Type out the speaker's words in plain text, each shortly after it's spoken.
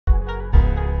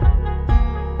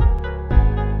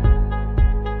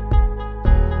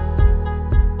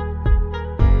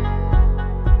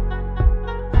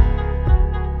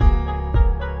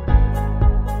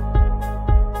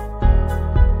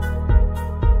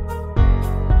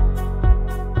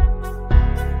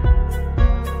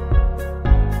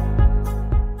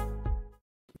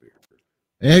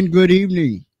And good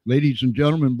evening, ladies and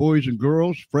gentlemen, boys and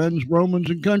girls, friends,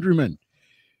 Romans, and countrymen.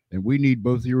 And we need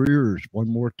both your ears one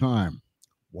more time.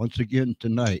 Once again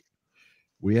tonight,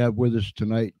 we have with us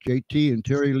tonight JT and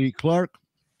Terri Lee Clark.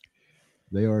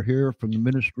 They are here from the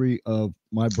ministry of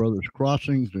My Brothers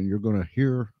Crossings, and you're going to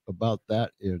hear about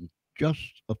that in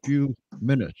just a few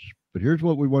minutes. But here's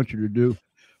what we want you to do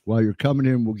while you're coming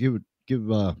in. We'll give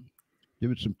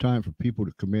it some time for people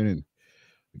to come in and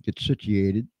get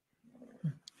situated.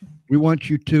 We want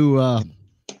you to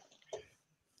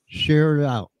share it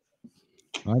out.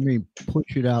 I mean,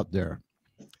 push it out there.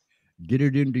 Get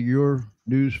it into your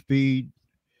news feed.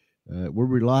 We're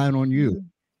relying on you.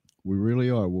 We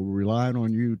really are. We're relying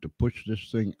on you to push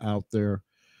this thing out there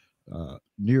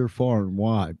near, far, and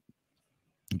wide.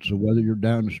 And so whether you're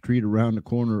down the street, around the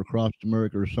corner, across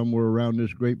America, or somewhere around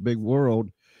this great big world,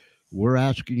 we're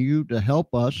asking you to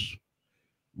help us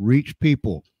reach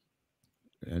people.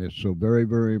 And it's so very,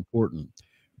 very important.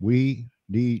 We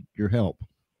need your help.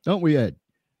 Don't we, Ed?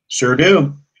 Sure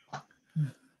do.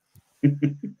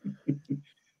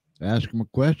 Ask him a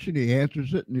question, he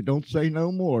answers it, and he don't say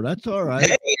no more. That's all right.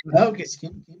 Hey, okay.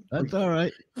 That's all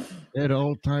right. Ed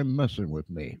all the time messing with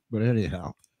me. But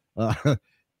anyhow,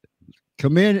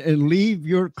 come in and leave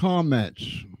your comments.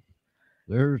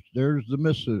 There's the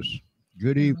missus.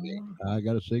 Good evening. I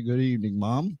got to say good evening,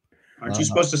 Mom. Aren't you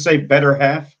supposed to say better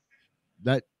half?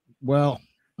 Well.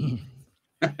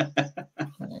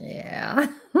 Yeah.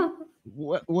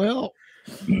 Well,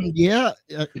 yeah,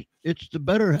 it's the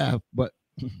better half, but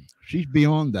she's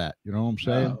beyond that. You know what I'm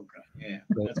saying? Oh, okay. Yeah,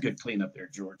 that's good cleanup there,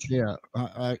 George. Yeah,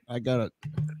 I'm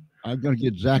gonna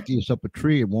get Zacchaeus up a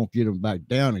tree and won't get him back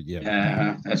down again.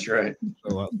 Yeah, that's right.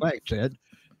 So thanks, Ed.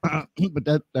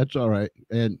 But that's all right.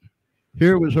 And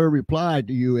here was her reply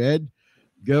to you, Ed.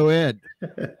 Go, Ed.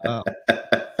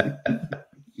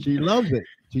 She loves it.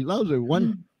 She loves it.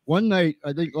 One night,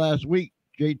 I think last week,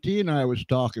 JT and I was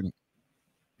talking,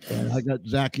 and I got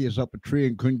Zacchaeus up a tree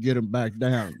and couldn't get him back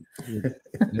down. And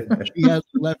she hasn't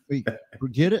let me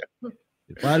forget it.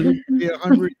 If I live to be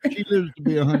 100, she lives to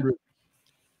be 100.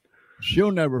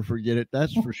 She'll never forget it.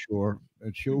 That's for sure.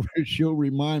 And she'll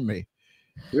remind me.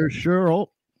 Here's Cheryl.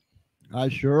 Hi,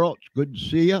 Cheryl. It's good to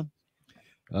see you.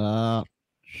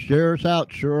 Share us out,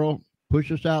 Cheryl.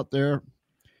 Push us out there.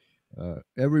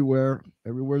 Everywhere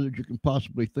that you can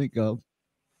possibly think of.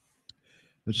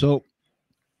 And so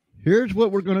here's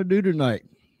what we're going to do tonight.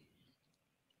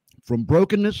 From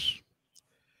brokenness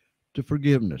to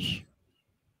forgiveness.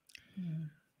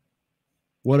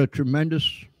 What a tremendous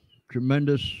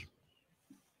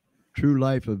true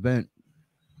life event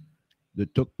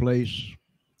that took place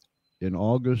in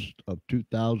August of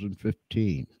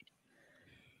 2015.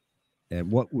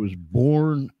 And what was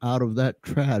born out of that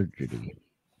tragedy.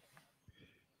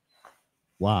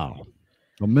 Wow.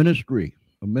 A ministry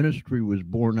was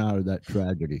born out of that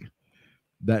tragedy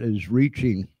that is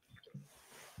reaching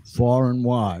far and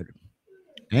wide.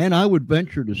 And I would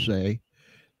venture to say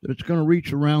that it's going to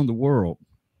reach around the world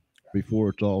before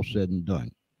it's all said and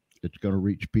done. It's going to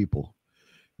reach people.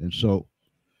 And so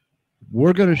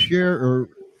we're going to share, or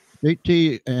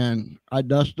JT and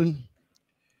Dustin,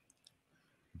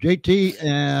 JT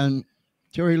and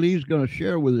Terri Lee is going to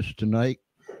share with us tonight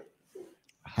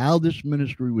how this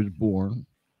ministry was born.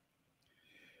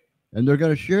 And they're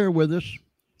going to share with us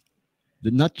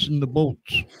the nuts and the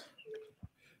bolts.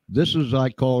 This is, I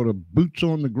call it, a boots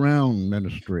on the ground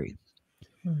ministry.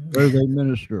 Where they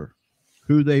minister,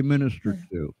 who they minister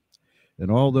to, and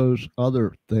all those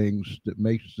other things that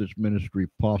makes this ministry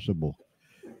possible.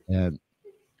 And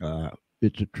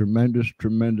it's a tremendous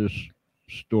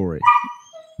story.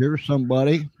 Here's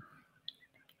somebody.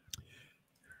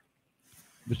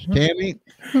 Miss Tammy.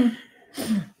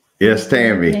 Yes,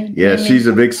 Tammy. Yeah, she's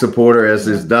a big supporter, as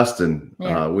is Dustin.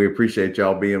 Yeah. We appreciate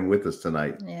y'all being with us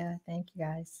tonight. Yeah, thank you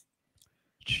guys.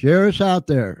 Share us out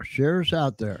there. Share us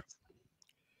out there.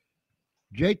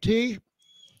 JT,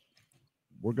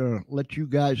 we're going to let you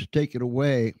guys take it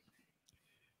away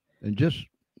and just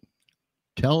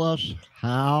tell us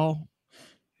how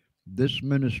this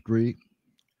ministry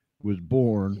was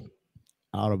born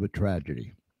out of a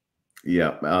tragedy.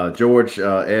 Yeah. George,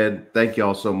 Ed, thank you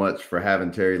all so much for having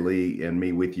Terri Lee and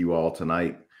me with you all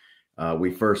tonight.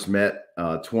 We first met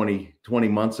 20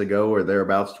 months ago or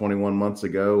thereabouts, 21 months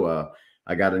ago.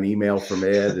 I got an email from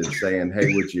Ed and saying,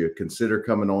 hey, would you consider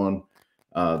coming on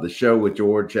the show with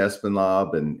George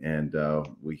Espenlaub? And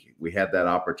we had that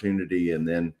opportunity. And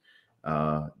then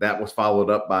that was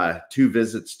followed up by 2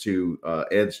 visits to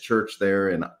Ed's church there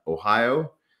in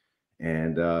Ohio.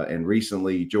 And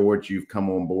recently, George, you've come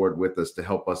on board with us to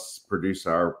help us produce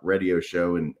our radio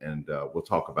show, and we'll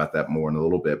talk about that more in a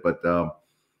little bit. But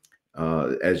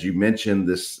as you mentioned,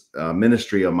 this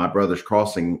ministry of My Brothers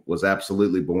Crossing was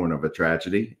absolutely born of a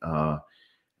tragedy.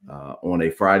 On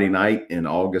a Friday night in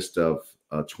August of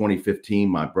 2015,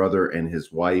 my brother and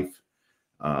his wife,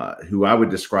 who I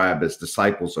would describe as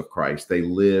disciples of Christ, they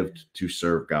lived to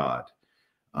serve God.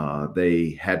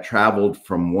 They had traveled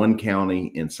from one county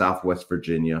in Southwest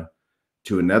Virginia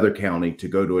to another county to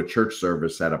go to a church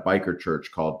service at a biker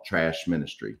church called Trash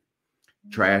Ministry.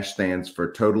 Trash stands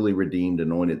for Totally Redeemed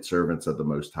Anointed Servants of the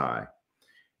Most High.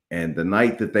 And the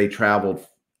night that they traveled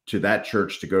to that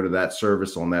church to go to that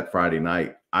service on that Friday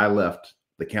night, I left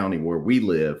the county where we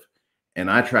live and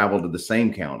I traveled to the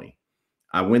same county.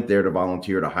 I went there to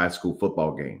volunteer at a high school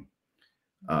football game.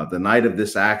 The night of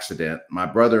this accident, my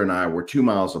brother and I were 2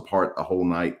 miles apart the whole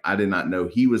night. I did not know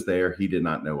he was there. He did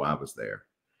not know I was there.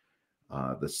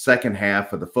 The second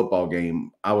half of the football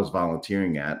game I was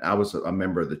volunteering at, I was a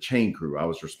member of the chain crew. I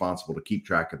was responsible to keep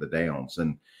track of the downs.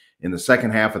 And in the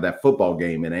second half of that football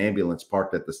game, an ambulance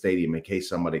parked at the stadium in case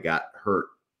somebody got hurt.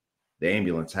 The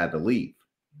ambulance had to leave.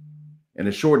 And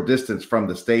a short distance from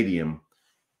the stadium,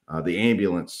 an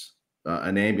ambulance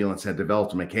had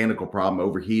developed a mechanical problem,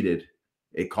 overheated.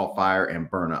 It caught fire and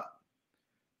burned up.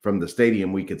 From the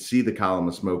stadium, we could see the column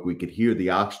of smoke. We could hear the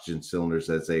oxygen cylinders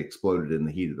as they exploded in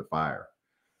the heat of the fire.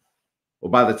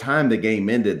 Well, by the time the game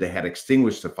ended, they had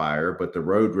extinguished the fire, but the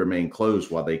road remained closed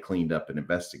while they cleaned up and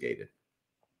investigated.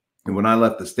 And when I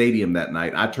left the stadium that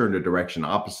night, I turned a direction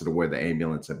opposite of where the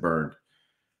ambulance had burned.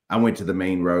 I went to the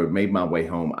main road, made my way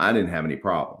home. I didn't have any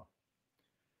problem.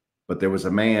 But there was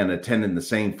a man attending the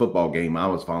same football game I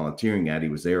was volunteering at. He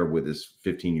was there with his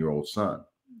 15-year-old son.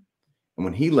 And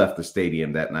when he left the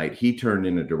stadium that night, he turned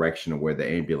in a direction of where the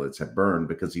ambulance had burned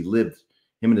because him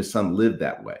and his son lived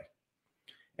that way.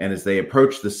 And as they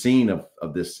approached the scene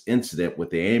of this incident with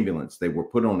the ambulance, they were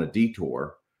put on a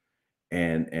detour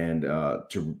and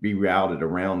to be routed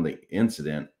around the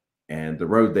incident. And the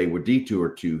road they were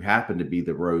detoured to happened to be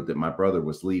the road that my brother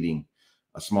was leading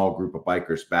a small group of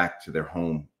bikers back to their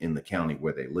home in the county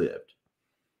where they lived.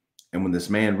 And when this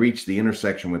man reached the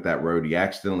intersection with that road, he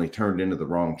accidentally turned into the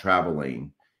wrong travel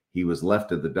lane. He was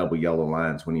left of the double yellow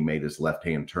lines when he made his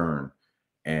left-hand turn,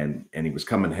 and he was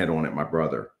coming head on at my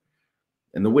brother.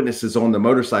 And the witnesses on the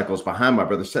motorcycles behind my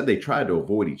brother said they tried to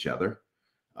avoid each other,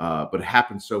 but it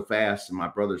happened so fast, and my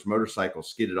brother's motorcycle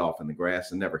skidded off in the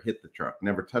grass and never hit the truck,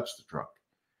 never touched the truck.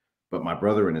 But my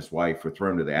brother and his wife were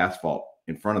thrown to the asphalt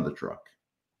in front of the truck,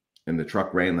 and the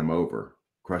truck ran them over,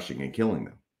 crushing and killing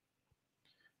them.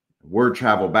 Word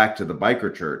traveled back to the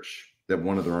biker church that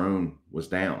one of their own was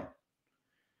down.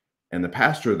 And the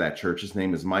pastor of that church, his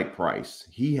name is Mike Price.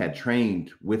 He had trained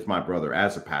with my brother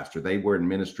as a pastor. They were in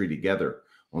ministry together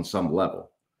on some level.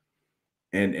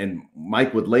 And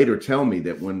Mike would later tell me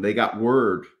that when they got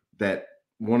word that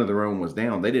one of their own was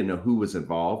down, they didn't know who was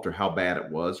involved or how bad it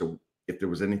was or if there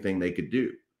was anything they could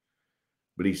do.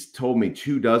 But he's told me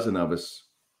 24 of us,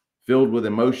 filled with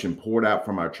emotion, poured out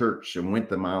from our church and went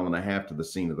the 1.5 miles to the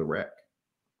scene of the wreck.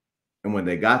 And when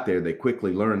they got there, they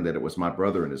quickly learned that it was my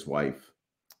brother and his wife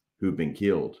who'd been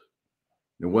killed.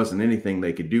 There wasn't anything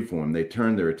they could do for him. They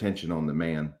turned their attention on the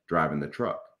man driving the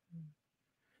truck.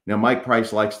 Now, Mike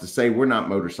Price likes to say we're not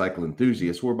motorcycle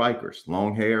enthusiasts. We're bikers.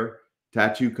 Long hair,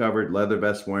 tattoo covered, leather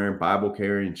vest wearing, Bible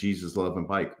carrying, Jesus loving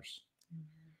bikers.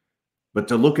 But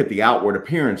to look at the outward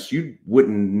appearance, you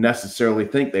wouldn't necessarily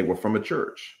think they were from a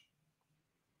church.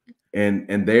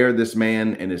 And there, this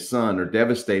man and his son are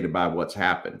devastated by what's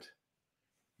happened.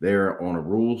 They're on a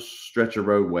rural stretch of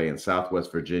roadway in Southwest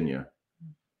Virginia,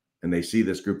 and they see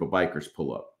this group of bikers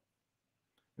pull up.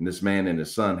 And this man and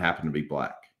his son happen to be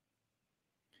black.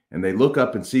 And they look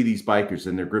up and see these bikers,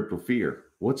 and they're gripped with fear.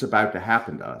 What's about to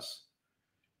happen to us?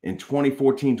 In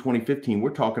 2014, 2015,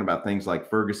 we're talking about things like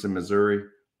Ferguson, Missouri,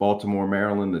 Baltimore,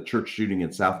 Maryland, the church shooting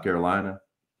in South Carolina.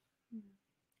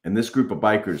 And this group of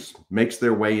bikers makes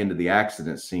their way into the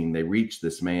accident scene. They reach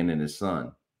this man and his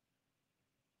son,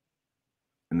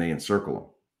 and they encircle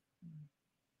him.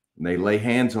 And they lay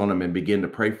hands on him and begin to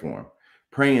pray for him,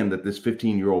 praying that this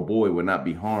 15-year-old boy would not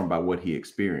be harmed by what he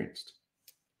experienced,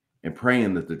 and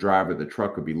praying that the driver of the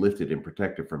truck would be lifted and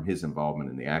protected from his involvement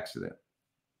in the accident.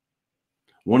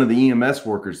 One of the EMS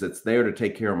workers that's there to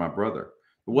take care of my brother,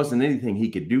 there wasn't anything he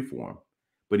could do for him,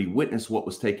 but he witnessed what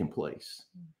was taking place.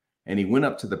 And he went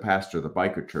up to the pastor of the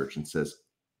biker church and says,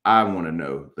 I want to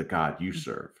know the God you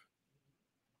serve,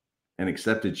 and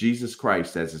accepted Jesus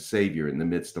Christ as a savior in the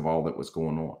midst of all that was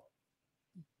going on.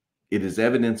 It is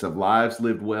evidence of lives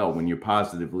lived well when you're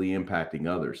positively impacting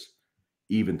others,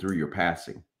 even through your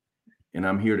passing. And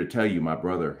I'm here to tell you, my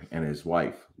brother and his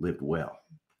wife lived well.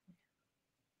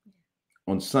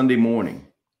 On Sunday morning,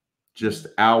 just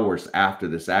hours after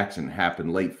this accident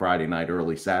happened, late Friday night,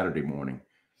 early Saturday morning,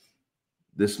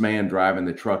 this man driving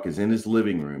the truck is in his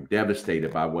living room,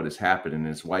 devastated by what has happened. And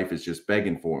his wife is just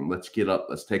begging for him. Let's get up.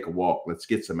 Let's take a walk. Let's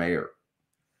get some air.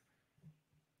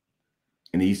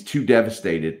 And he's too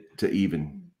devastated to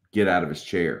even get out of his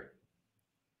chair.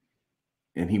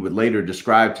 And he would later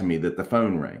describe to me that the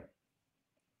phone rang.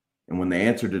 And when they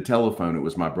answered the telephone, it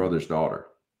was my brother's daughter.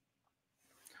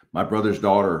 My brother's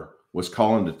daughter was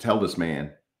calling to tell this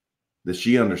man that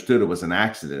she understood it was an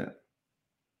accident.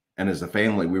 And as a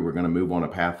family, we were going to move on a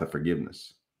path of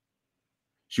forgiveness.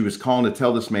 She was calling to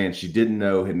tell this man she didn't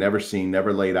know, had never seen,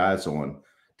 never laid eyes on,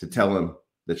 to tell him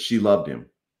that she loved him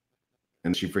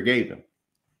and she forgave him.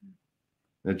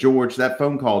 Now, George, that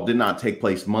phone call did not take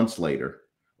place months later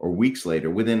or weeks later,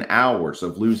 within hours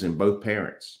of losing both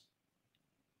parents.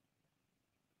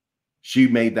 She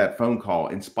made that phone call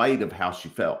in spite of how she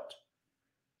felt.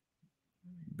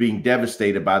 Being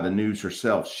devastated by the news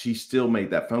herself, she still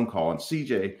made that phone call. And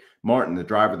CJ Martin, the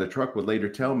driver of the truck, would later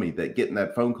tell me that getting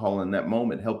that phone call in that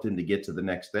moment helped him to get to the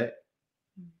next day.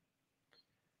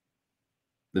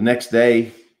 The next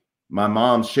day, my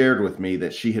mom shared with me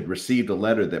that she had received a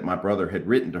letter that my brother had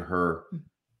written to her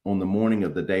on the morning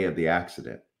of the day of the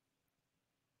accident.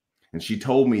 And she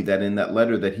told me that in that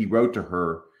letter that he wrote to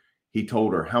her, he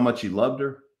told her how much he loved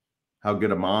her, how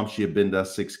good a mom she had been to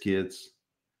us 6 kids,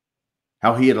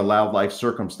 how he had allowed life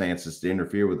circumstances to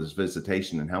interfere with his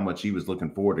visitation, and how much he was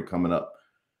looking forward to coming up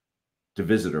to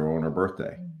visit her on her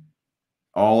birthday.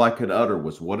 All I could utter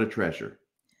was, what a treasure.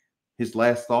 His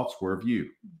last thoughts were of you.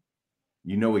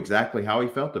 You know exactly how he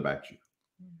felt about you.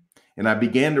 And I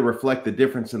began to reflect the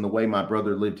difference in the way my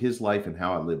brother lived his life and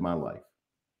how I lived my life.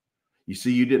 You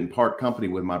see, you didn't part company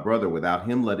with my brother without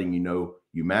him letting you know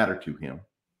you matter to him,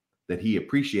 that he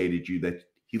appreciated you, that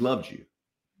he loved you.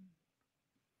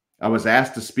 I was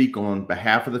asked to speak on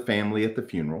behalf of the family at the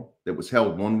funeral that was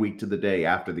held 1 week to the day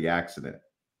after the accident.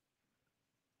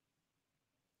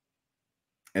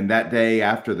 And that day,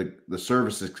 after the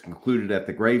services concluded at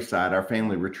the graveside, our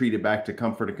family retreated back to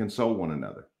comfort and console one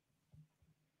another.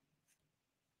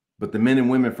 But the men and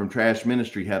women from Trash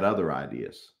Ministry had other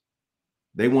ideas.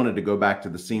 They wanted to go back to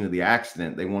the scene of the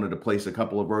accident. They wanted to place a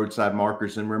couple of roadside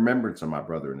markers in remembrance of my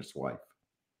brother and his wife.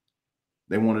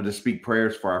 They wanted to speak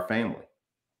prayers for our family.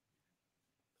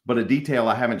 But a detail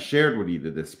I haven't shared with you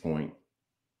to this point,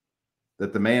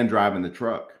 that the man driving the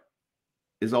truck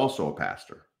is also a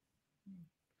pastor.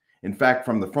 In fact,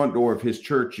 from the front door of his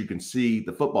church, you can see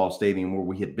the football stadium where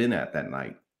we had been at that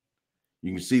night.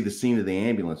 You can see the scene of the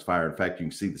ambulance fire. In fact, you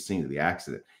can see the scene of the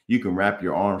accident. You can wrap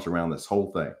your arms around this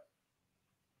whole thing.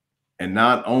 And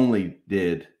not only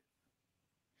did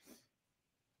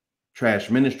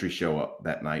Trash Ministry show up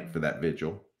that night for that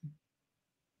vigil,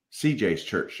 CJ's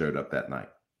church showed up that night.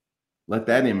 Let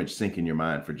that image sink in your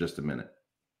mind for just a minute.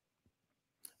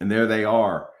 And there they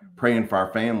are, praying for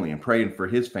our family and praying for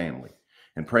his family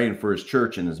and praying for his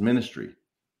church and his ministry.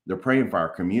 They're praying for our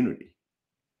community.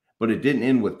 But it didn't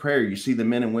end with prayer. You see, the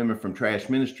men and women from Trash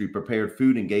Ministry prepared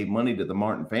food and gave money to the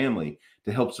Martin family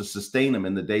to help to sustain them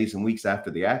in the days and weeks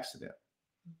after the accident.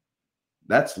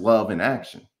 That's love in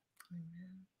action.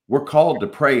 We're called to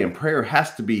pray, and prayer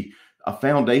has to be a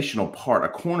foundational part, a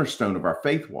cornerstone of our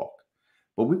faith walk.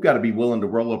 But we've got to be willing to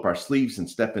roll up our sleeves and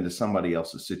step into somebody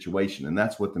else's situation. And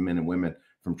that's what the men and women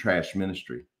from Trash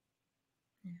Ministry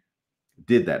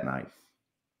did that night.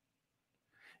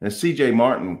 And CJ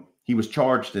Martin, he was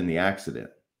charged in the accident.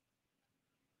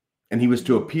 And he was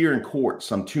to appear in court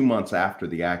some 2 months after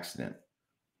the accident.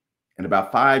 And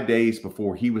about 5 days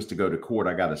before he was to go to court,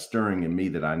 I got a stirring in me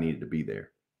that I needed to be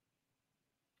there.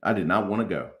 I did not want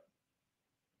to go.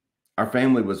 Our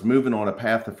family was moving on a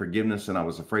path of forgiveness, and I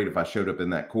was afraid if I showed up in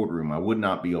that courtroom, I would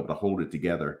not be able to hold it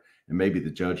together, and maybe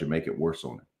the judge would make it worse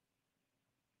on it.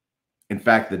 In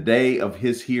fact, the day of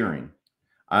his hearing,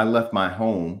 I left my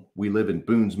home. We live in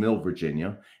Boones Mill,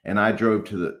 Virginia, and I drove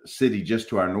to the city just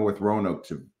to our North Roanoke,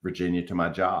 Virginia, to my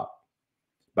job.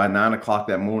 By 9 o'clock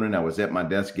that morning, I was at my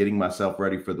desk getting myself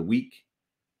ready for the week.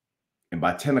 And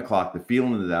by 10 o'clock, the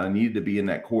feeling that I needed to be in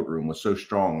that courtroom was so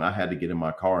strong, I had to get in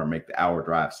my car and make the hour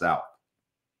drive south.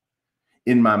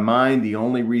 In my mind, the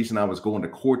only reason I was going to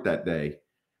court that day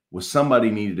was somebody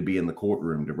needed to be in the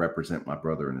courtroom to represent my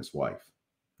brother and his wife.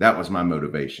 That was my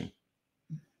motivation.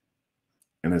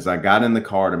 And as I got in the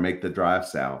car to make the drive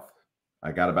south,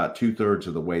 I got about 2/3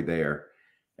 of the way there,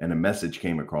 and a message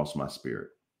came across my spirit.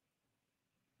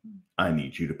 I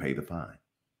need you to pay the fine.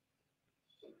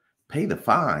 Pay the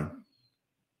fine?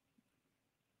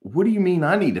 What do you mean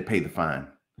I need to pay the fine?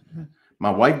 My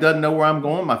wife doesn't know where I'm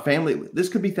going. My family, this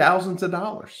could be thousands of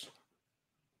dollars.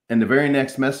 And the very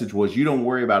next message was, you don't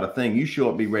worry about a thing. You show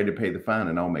up, be ready to pay the fine,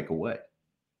 and I'll make a way.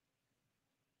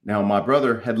 Now, my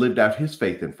brother had lived out his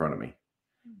faith in front of me.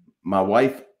 My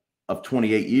wife of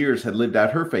 28 years had lived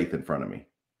out her faith in front of me.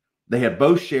 They had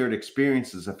both shared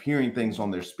experiences of hearing things on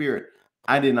their spirit.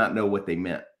 I did not know what they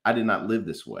meant. I did not live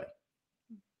this way.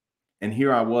 And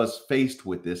here I was faced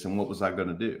with this, and what was I going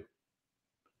to do?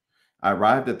 I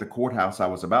arrived at the courthouse. I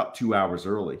was about 2 hours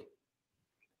early.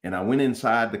 And I went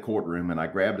inside the courtroom and I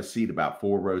grabbed a seat about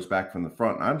 4 rows back from the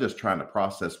front. And I'm just trying to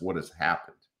process what has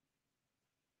happened.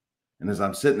 And as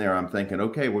I'm sitting there, I'm thinking,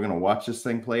 okay, we're going to watch this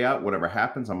thing play out. Whatever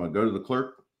happens, I'm going to go to the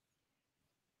clerk.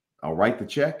 I'll write the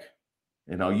check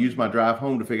and I'll use my drive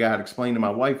home to figure out how to explain to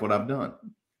my wife what I've done.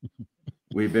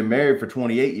 We've been married for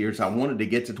 28 years. I wanted to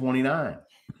get to 29.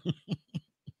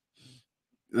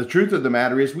 The truth of the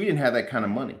matter is we didn't have that kind of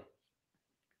money.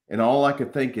 And all I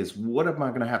could think is, what am I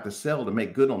going to have to sell to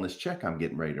make good on this check I'm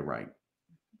getting ready to write?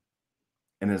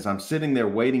 And as I'm sitting there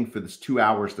waiting for this 2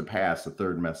 hours to pass, the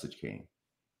third message came.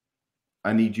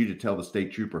 I need you to tell the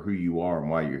state trooper who you are and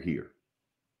why you're here.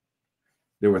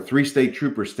 There were 3 state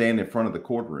troopers standing in front of the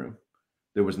courtroom.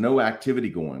 There was no activity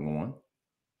going on.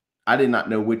 I did not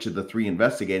know which of the 3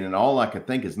 investigated. And all I could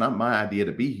think is, not my idea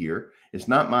to be here. It's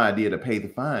not my idea to pay the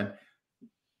fine.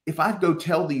 If I go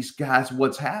tell these guys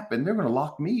what's happened, they're going to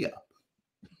lock me up.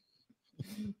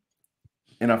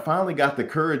 And I finally got the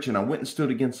courage and I went and stood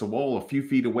against the wall a few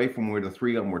feet away from where the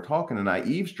 3 of them were talking, and I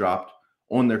eavesdropped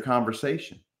on their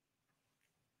conversation.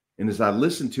 And as I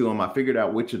listened to them, I figured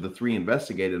out which of the 3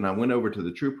 investigated, and I went over to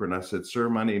the trooper and I said, "Sir,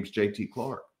 my name's J.T.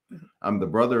 Clark. I'm the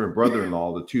brother and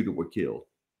brother-in-law of the 2 that were killed.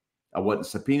 I wasn't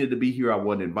subpoenaed to be here. I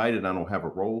wasn't invited. I don't have a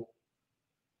role.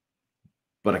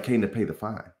 But I came to pay the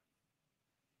fine."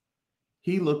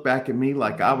 He looked back at me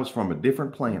like I was from a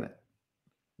different planet.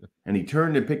 And he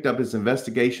turned and picked up his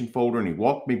investigation folder and he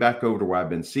walked me back over to where I'd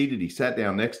been seated. He sat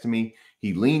down next to me.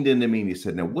 He leaned into me and he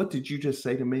said, "Now, what did you just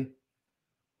say to me?"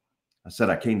 I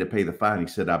said, "I came to pay the fine." He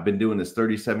said, "I've been doing this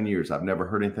 37 years. I've never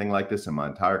heard anything like this in my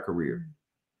entire career."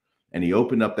 And he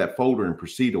opened up that folder and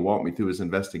proceeded to walk me through his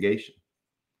investigation.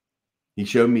 He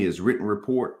showed me his written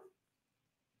report.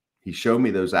 He showed me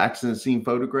those accident scene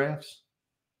photographs.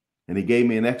 And he gave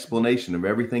me an explanation of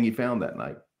everything he found that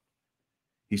night.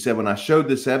 He said, when I showed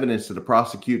this evidence to the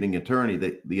prosecuting attorney,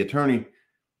 that the attorney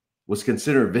was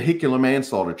considering vehicular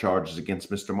manslaughter charges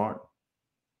against Mr. Martin.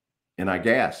 And I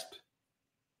gasped.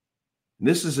 And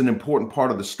this is an important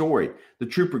part of the story. The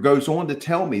trooper goes on to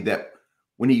tell me that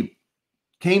when he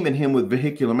came at him with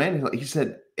vehicular manslaughter, he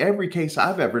said, "Every case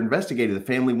I've ever investigated, the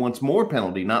family wants more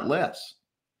penalty, not less."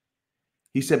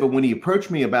 He said, but when he approached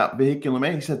me about vehicular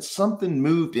manslaughter, he said, something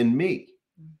moved in me.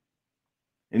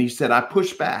 And he said, I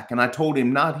pushed back and I told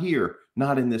him, not here,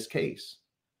 not in this case.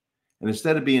 And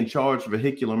instead of being charged with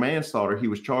vehicular manslaughter, he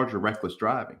was charged with reckless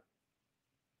driving.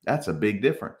 That's a big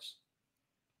difference.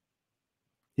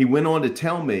 He went on to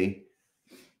tell me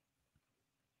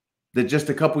that just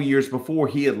a couple years before,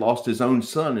 he had lost his own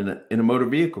son in a motor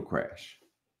vehicle crash.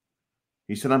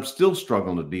 He said, I'm still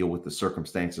struggling to deal with the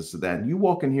circumstances of that. And you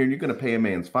walk in here and you're going to pay a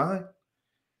man's fine.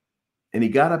 And he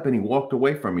got up and he walked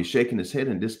away from me, shaking his head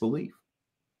in disbelief.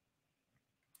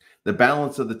 The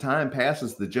balance of the time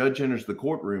passes. The judge enters the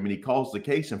courtroom and he calls the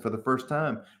case. And for the first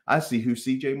time, I see who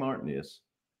C.J. Martin is.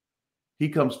 He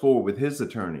comes forward with his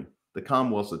attorney, the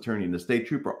Commonwealth's attorney, and the state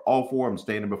trooper, all 4 of them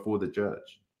standing before the judge.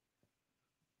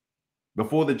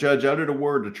 Before the judge uttered a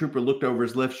word, the trooper looked over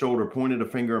his left shoulder, pointed a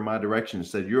finger in my direction, and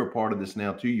said, "You're a part of this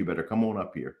now, too. You better come on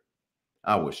up here."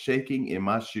 I was shaking in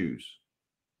my shoes.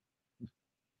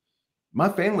 My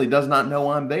family does not know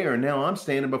I'm there, and now I'm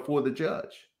standing before the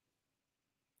judge.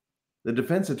 The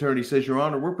defense attorney says, "Your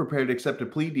Honor, we're prepared to accept a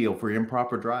plea deal for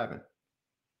improper driving."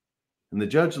 And the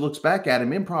judge looks back at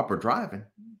him, "Improper driving?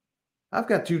 I've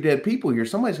got 2 dead people here.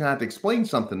 Somebody's going to have to explain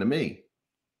something to me."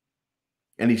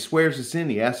 And he swears us in.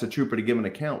 He asked the trooper to give an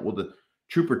account. Well, the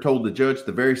trooper told the judge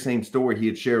the very same story he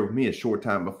had shared with me a short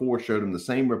time before, showed him the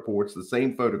same reports, the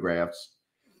same photographs.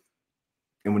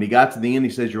 And when he got to the end,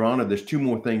 he says, "Your Honor, there's 2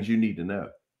 more things you need to know.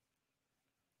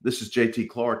 This is J.T.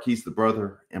 Clark. He's the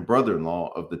brother and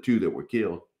brother-in-law of the 2 that were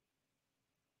killed.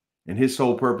 And his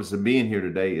sole purpose of being here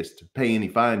today is to pay any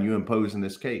fine you impose in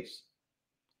this case."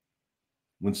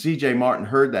 When C.J. Martin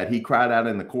heard that, he cried out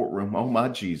in the courtroom, "Oh, my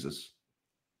Jesus."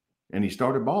 And he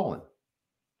started bawling.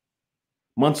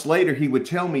 Months later, he would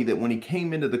tell me that when he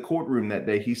came into the courtroom that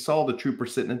day, he saw the trooper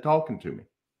sitting and talking to me.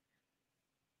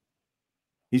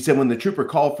 He said, when the trooper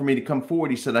called for me to come forward,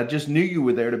 he said, "I just knew you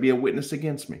were there to be a witness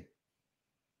against me."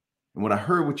 And when I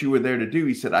heard what you were there to do,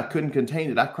 he said, I couldn't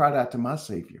contain it. I cried out to my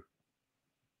Savior.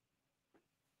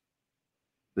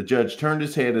 The judge turned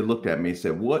his head and looked at me and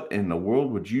said, what in the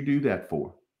world would you do that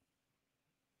for?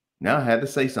 Now I had to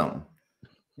say something.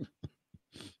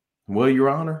 Well, Your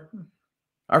Honor,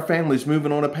 our family's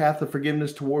moving on a path of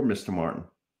forgiveness toward Mr. Martin.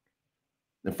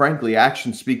 And frankly,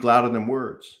 actions speak louder than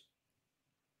words.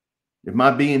 If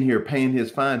my being here paying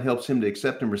his fine helps him to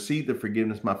accept and receive the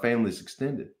forgiveness my family's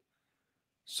extended,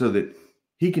 so that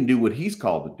he can do what he's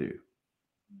called to do,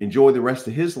 enjoy the rest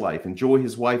of his life, enjoy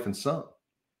his wife and son.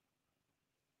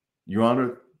 Your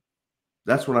Honor,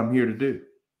 that's what I'm here to do.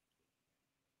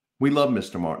 We love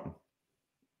Mr. Martin.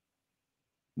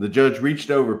 The judge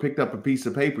reached over, picked up a piece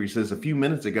of paper. He says, a few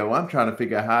minutes ago, I'm trying to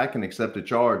figure out how I can accept a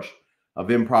charge of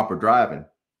improper driving.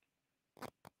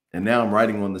 And now I'm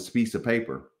writing on this piece of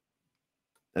paper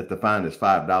that the fine is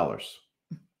 $5.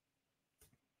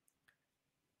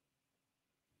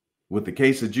 With the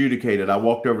case adjudicated, I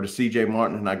walked over to C.J.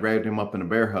 Martin and I grabbed him up in a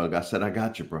bear hug. I said, I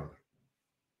got you, brother.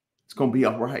 It's going to be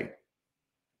all right.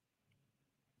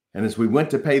 And as we went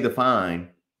to pay the fine,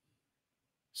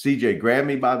 CJ grabbed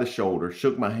me by the shoulder,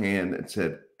 shook my hand, and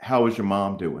said, how is your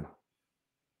mom doing?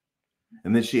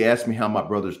 And then she asked me how my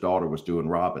brother's daughter was doing,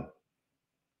 Robin.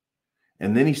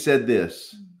 And then he said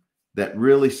this that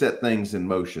really set things in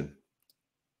motion.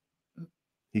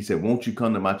 He said, won't you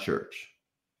come to my church?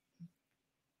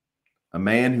 A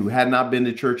man who had not been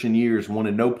to church in years,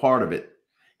 wanted no part of it,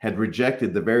 had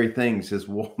rejected the very things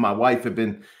my wife had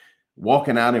been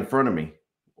walking out in front of me.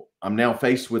 I'm now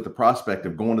faced with the prospect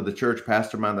of going to the church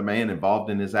pastored by the man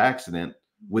involved in his accident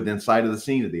within sight of the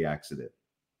scene of the accident.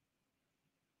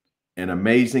 And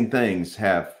amazing things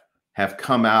have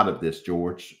come out of this,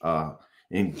 George.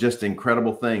 And just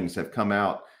incredible things have come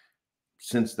out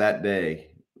since that day.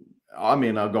 I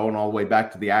mean, I'm going all the way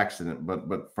back to the accident,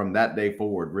 but from that day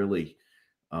forward, really,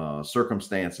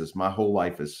 circumstances, my whole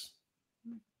life is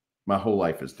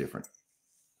different.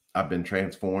 I've been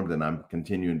transformed and I'm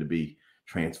continuing to be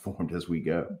transformed as we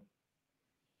go.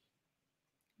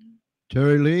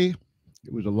 Terri Lee,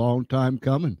 it was a long time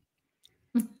coming.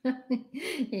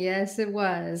 Yes, it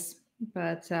was.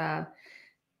 But,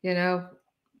 you know,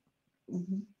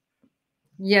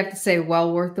 you have to say,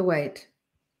 well worth the wait.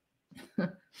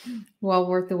 Well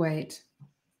worth the wait.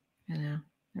 You know,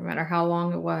 no matter how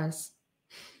long it was.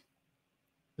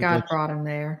 God brought him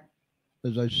there.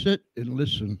 As I sit and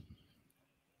listen,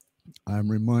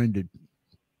 I'm reminded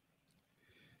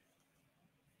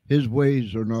his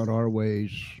ways are not our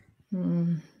ways.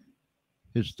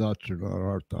 His thoughts are not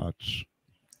our thoughts.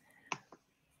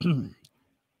 And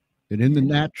in the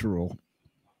natural,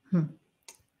 and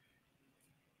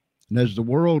as the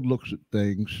world looks at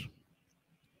things,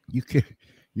 you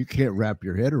can't wrap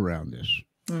your head around this.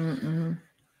 Mm-mm.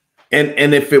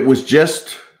 And if it was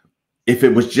just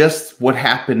what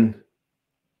happened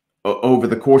over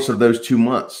the course of those 2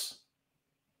 months,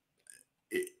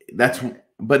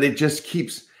 but it just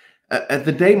keeps. At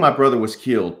the day my brother was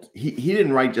killed, he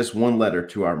didn't write just one letter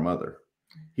to our mother.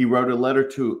 He wrote a letter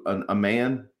to a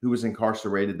man who was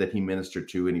incarcerated that he ministered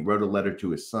to, and he wrote a letter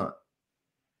to his son.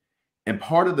 And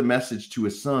part of the message to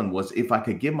his son was, if I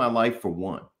could give my life for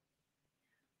one.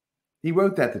 He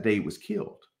wrote that the day he was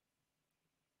killed.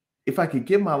 If I could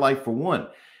give my life for one.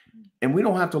 And we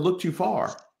don't have to look too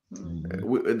far.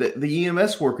 The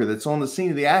EMS worker that's on the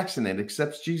scene of the accident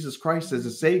accepts Jesus Christ as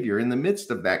a savior in the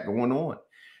midst of that going on.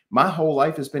 My whole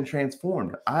life has been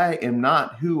transformed. I am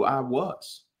not who I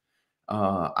was.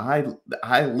 I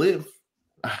live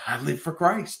for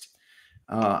Christ.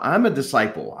 I'm a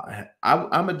disciple.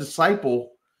 I'm a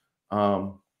disciple.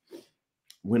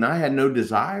 When I had no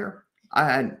desire,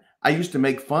 I used to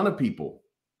make fun of people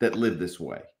that live this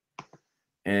way.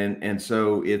 And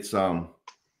so it's,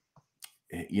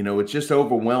 it's just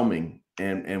overwhelming.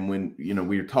 And when,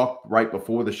 we talked right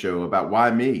before the show about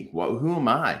why me, well, who am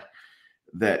I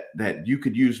that you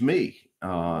could use me?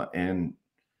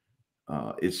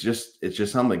 It's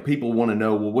just something people want to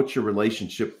know. Well, what's your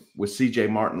relationship with C.J.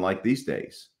 Martin like these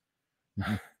days?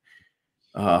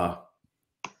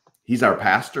 He's our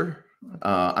pastor.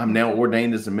 I'm now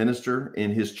ordained as a minister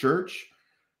in his church.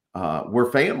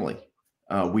 We're family.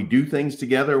 We do things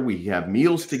together. We have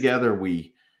meals together.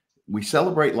 We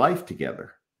celebrate life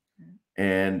together.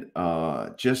 And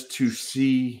just to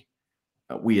see,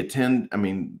 we attend,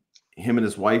 him and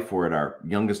his wife were at our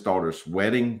youngest daughter's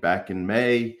wedding back in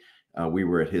May. We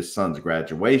were at his son's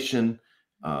graduation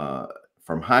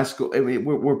from high school.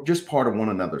 We're just part of one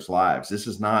another's lives. This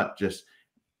is not just,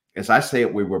 as I say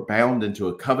it, we were bound into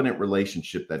a covenant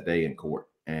relationship that day in court.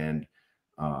 And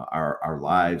our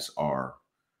lives are,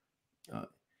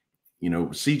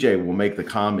 CJ will make the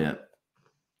comment,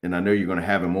 and I know you're going to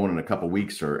have him on in a couple of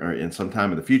weeks or in some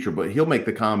time in the future, but he'll make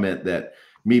the comment that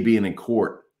me being in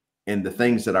court and the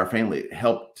things that our family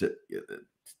helped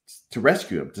to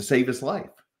rescue him, to save his life.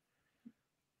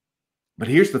 But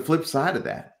here's the flip side of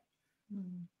that.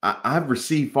 I've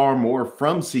received far more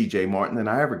from CJ Martin than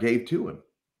I ever gave to him.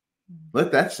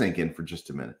 Let that sink in for just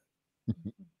a minute.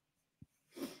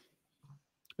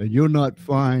 And you'll not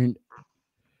find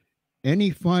any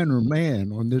finer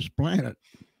man on this planet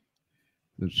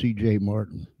than CJ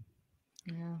Martin.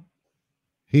 Yeah.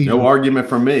 No argument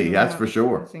from me, that's for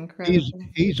sure. That's incredible.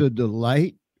 He's a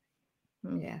delight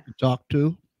to talk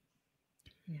to.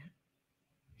 Yeah.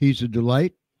 He's a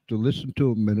delight to listen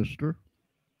to a minister.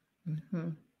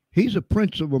 He's a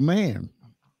prince of a man.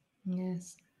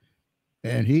 Yes.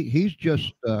 And he's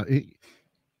just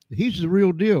he's the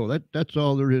real deal. That's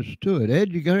all there is to it.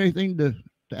 Ed, you got anything to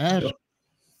ask?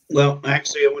 Well,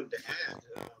 actually, I wanted to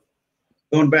add,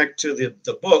 going back to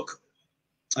the book,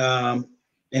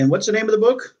 and what's the name of the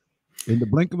book? In the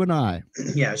Blink of an Eye.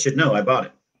 Yeah, I should know. I bought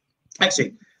it.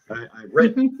 Actually, I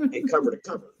read it cover to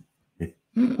cover.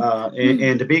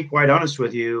 And to be quite honest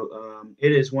with you,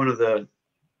 it is one of the,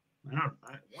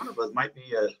 one of it might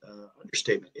be a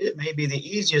understatement. It may be the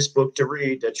easiest book to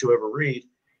read that you ever read,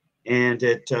 and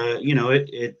it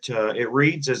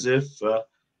reads as if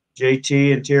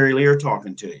JT and Terri Lee are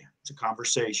talking to you. It's a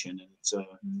conversation, and it's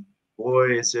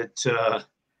boy, is it.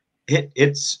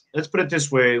 It's let's put it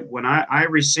this way. When I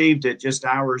received it just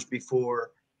hours before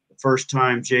the first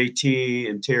time JT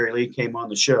and Terri Lee came on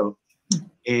the show,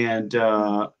 and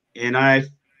I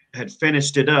had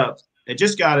finished it up. I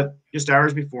just got it just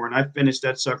hours before, and I finished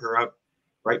that sucker up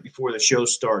right before the show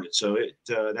started. So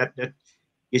that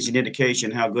gives you an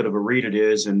indication how good of a read it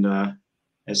is. And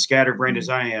as scatterbrained as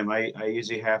I am, I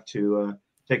usually have to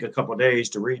take a couple of days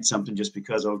to read something just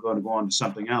because I'm going to go on to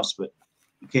something else. But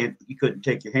you couldn't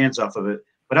take your hands off of it.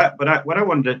 But what I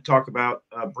wanted to talk about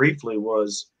briefly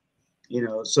was,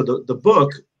 so the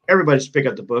book. Everybody should pick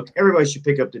up the book. Everybody should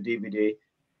pick up the DVD.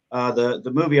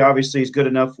 The movie obviously is good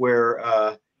enough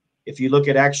where if you look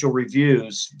at actual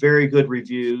reviews, very good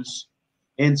reviews,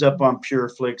 ends up on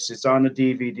PureFlix. It's on the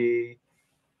DVD.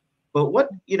 But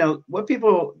what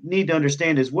people need to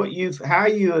understand is how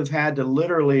you have had to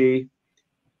literally,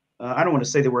 I don't want to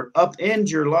say the word upend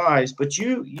your lives, but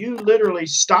you literally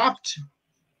stopped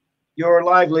your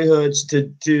livelihoods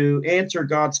to answer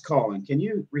God's calling. Can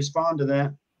you respond to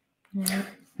that?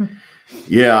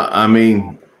 Yeah, I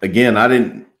mean, again, I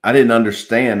didn't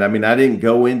understand. I mean, I didn't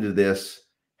go into this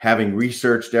having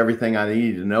researched everything I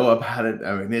needed to know about it.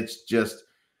 I mean, it's just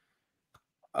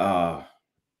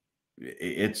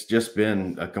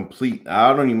been a complete,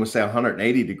 I don't even want to say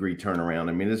 180-degree turnaround.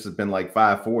 I mean, this has been like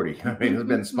 540. I mean, it's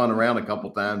been spun around a couple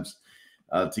times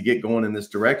to get going in this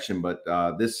direction. But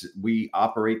we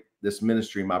operate this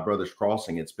ministry, My Brothers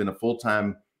Crossing. It's been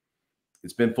full-time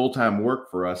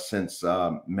work for us since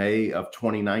May of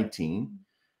 2019.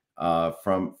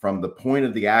 From the point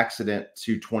of the accident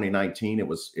to 2019, it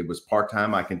was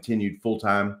part-time. I continued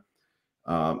full-time.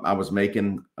 I was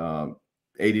making $80,000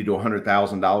 to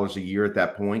 $100,000 a year at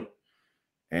that point.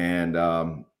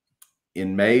 And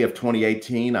in May of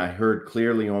 2018, I heard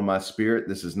clearly on my spirit,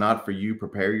 this is not for you,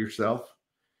 prepare yourself.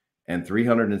 And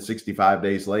 365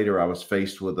 days later, I was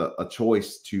faced with a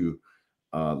choice to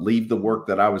leave the work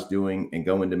that I was doing and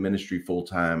go into ministry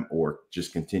full-time, or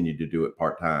just continue to do it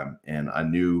part-time. And I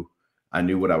knew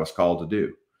what I was called to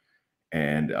do.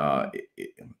 And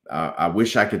I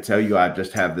wish I could tell you I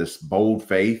just have this bold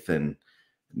faith and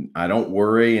I don't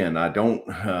worry and I don't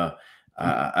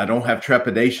have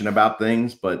trepidation about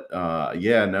things. But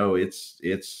no,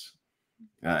 it's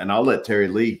and I'll let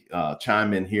Terri Lee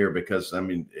chime in here, because I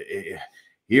mean,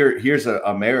 here's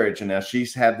a marriage, and now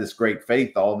she's had this great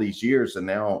faith all these years, and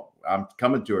now I'm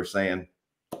coming to her saying,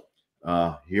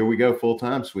 here we go,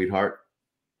 full-time, sweetheart.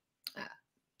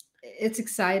 It's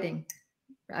exciting.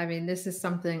 I mean, this is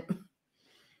something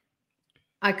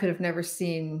I could have never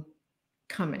seen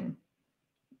coming.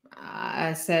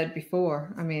 I said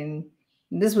before, I mean,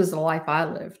 this was the life I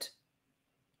lived.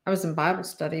 I was in Bible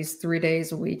studies 3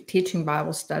 days a week, teaching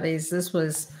Bible studies. This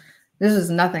was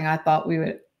nothing I thought we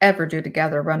would ever do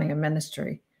together, running a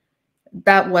ministry.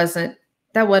 That wasn't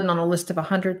on a list of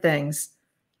 100 things.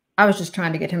 I was just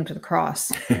trying to get him to the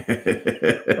cross.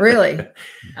 Really.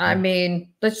 I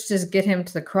mean, let's just get him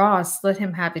to the cross. Let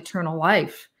him have eternal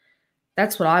life.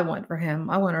 That's what I want for him.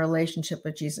 I want a relationship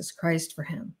with Jesus Christ for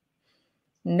him.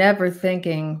 Never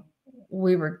thinking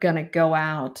we were going to go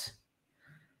out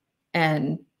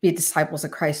and be disciples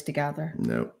of Christ together.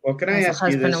 No. Well, can I ask you this?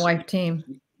 Husband and wife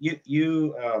team.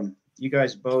 You you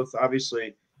guys both.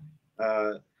 Obviously,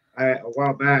 a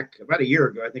while back, about a year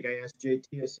ago, I think I asked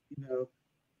JT. I said,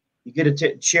 you get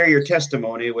to share your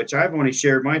testimony, which I've only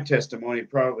shared my testimony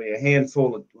probably a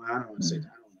handful of. Well, I don't want to say, I don't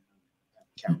know how to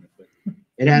count it, but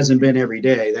it hasn't been every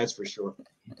day, that's for sure.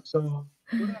 So what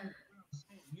I'm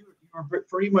saying, you are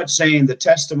pretty much saying the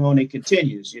testimony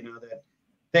continues. That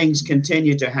things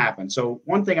continue to happen. So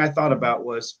one thing I thought about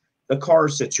was the car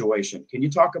situation. Can you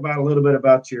talk about a little bit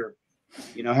about your,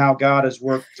 how God has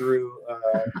worked through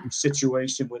your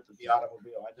situation with the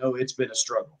automobile? I know it's been a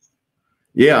struggle.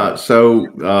 Yeah. So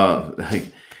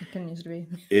It continues to be.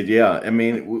 I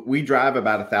mean, we drive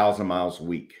about 1,000 miles a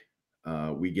week.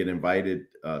 We get invited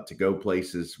to go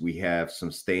places. We have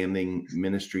some standing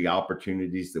ministry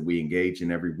opportunities that we engage in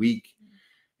every week.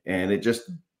 And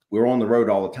we're on the road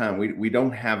all the time. We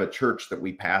don't have a church that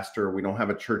we pastor. We don't have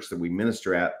a church that we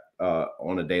minister at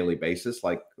on a daily basis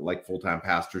like full-time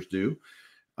pastors do.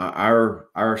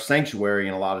 Our sanctuary,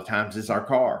 and a lot of times, is our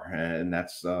car. And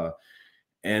that's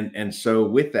and so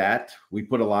with that, we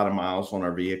put a lot of miles on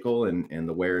our vehicle and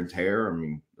the wear and tear. I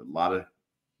mean, a lot of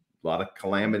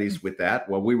calamities with that.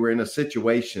 Well, we were in a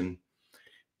situation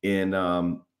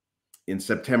in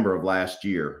September of last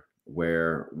year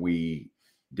where we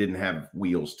didn't have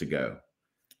wheels to go.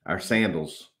 Our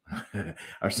sandals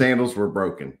were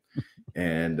broken,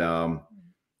 and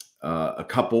a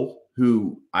couple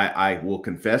who I will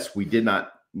confess we did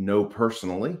not know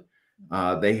personally.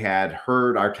 They had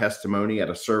heard our testimony at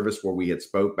a service where we had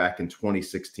spoke back in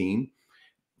 2016.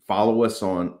 Follow us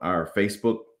on our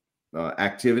Facebook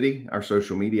activity, our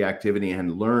social media activity,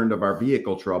 and learned of our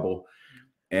vehicle trouble.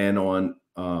 And on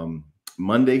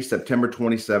Monday, September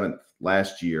 27th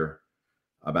last year,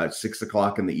 about 6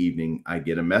 o'clock in the evening, I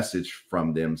get a message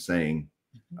from them saying,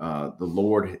 the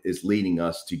Lord is leading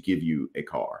us to give you a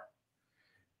car.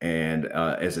 And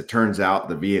as it turns out,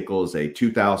 the vehicle is a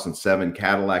 2007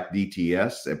 Cadillac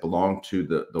DTS. It belonged to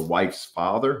the wife's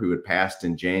father, who had passed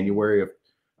in January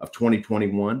of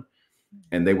 2021,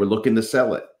 and they were looking to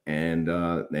sell it. And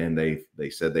they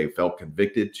said they felt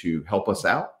convicted to help us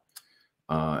out.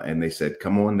 And they said,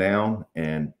 come on down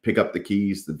and pick up the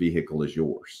keys. The vehicle is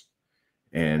yours.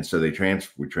 And so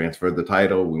we transferred the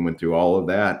title. We went through all of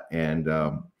that. And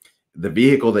the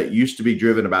vehicle that used to be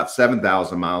driven about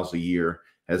 7,000 miles a year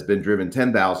has been driven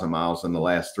 10,000 miles in the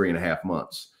last 3.5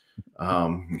 months.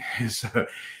 And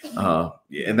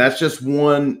that's just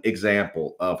one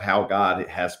example of how God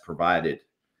has provided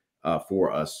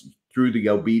for us through the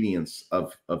obedience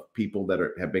of people that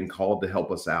have been called to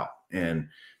help us out. And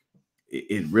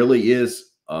it really is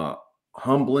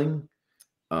humbling.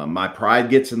 My pride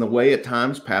gets in the way at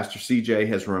times. Pastor CJ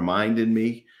has reminded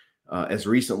me as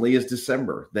recently as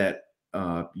December that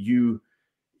you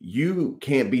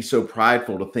can't be so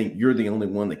prideful to think you're the only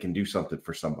one that can do something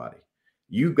for somebody.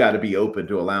 You've got to be open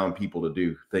to allowing people to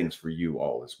do things for you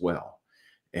all as well.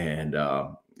 And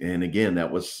again,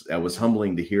 that was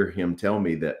humbling to hear him tell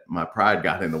me that my pride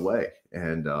got in the way.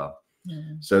 And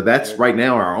so that's right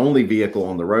now our only vehicle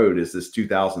on the road is this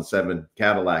 2007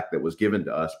 Cadillac that was given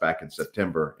to us back in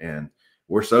September. And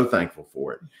we're so thankful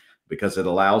for it because it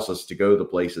allows us to go the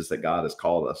places that God has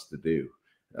called us to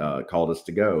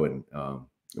go. And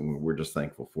we're just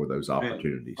thankful for those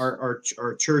opportunities. Our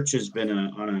church has been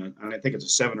on I think it's a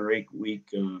 7 or 8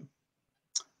 week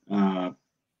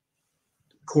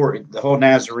court. The whole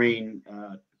Nazarene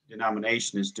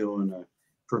denomination is doing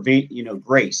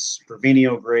grace,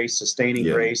 prevenio grace, sustaining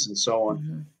grace, and so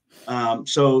on.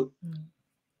 So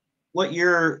what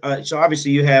so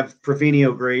obviously you have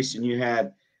prevenio grace and you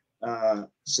had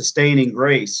sustaining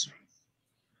grace.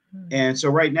 And so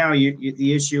right now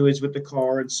the issue is with the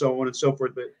car and so on and so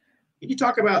forth. But can you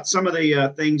talk about some of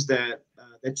the things that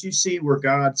you see where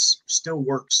God still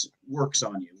works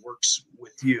on you, works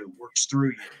with you, works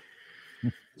through you?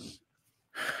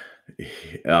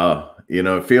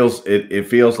 It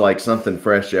feels like something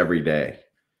fresh every day.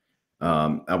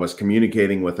 I was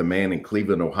communicating with a man in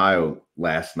Cleveland, Ohio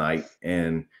last night,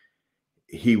 and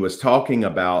he was talking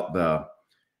about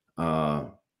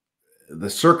the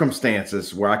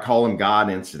circumstances where I call them God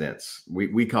incidents.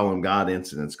 We call them God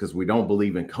incidents because we don't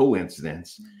believe in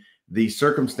coincidence. These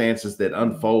circumstances that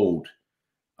unfold,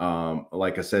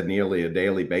 like I said, nearly a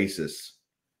daily basis.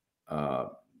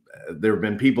 There have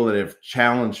been people that have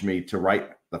challenged me to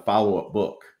write the follow-up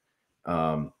book,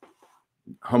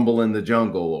 Humble in the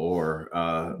Jungle,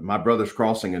 or My Brothers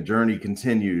Crossing, A Journey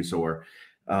Continues, or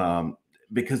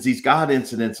because these God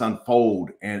incidents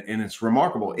unfold and it's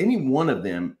remarkable. Any one of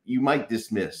them you might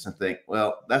dismiss and think,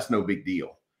 well, that's no big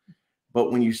deal.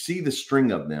 But when you see the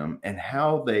string of them and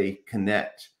how they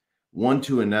connect one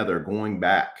to another, going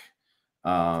back,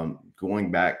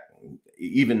 going back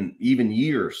even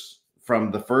years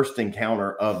from the first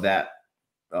encounter of that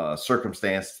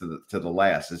circumstance to the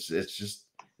last. It's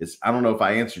I don't know if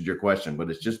I answered your question, but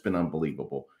it's just been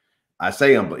unbelievable. I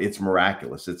say it's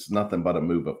miraculous. It's nothing but a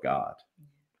move of God.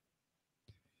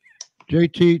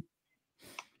 JT,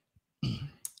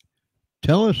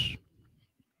 tell us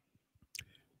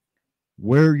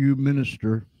where you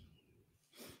minister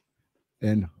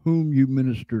and whom you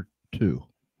minister to.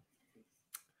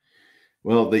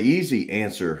 Well, the easy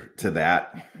answer to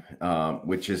that,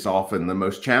 which is often the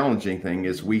most challenging thing,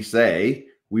 is we say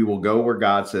we will go where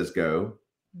God says go.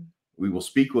 We will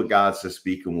speak what God says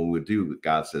speak, and we will do what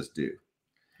God says do.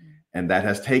 And that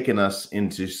has taken us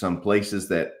into some places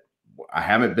that I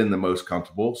haven't been the most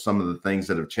comfortable, some of the things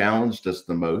that have challenged us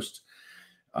the most.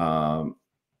 And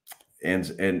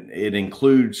it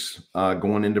includes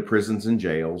going into prisons and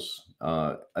jails,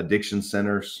 addiction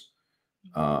centers.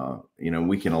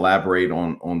 We can elaborate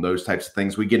on those types of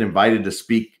things. We get invited to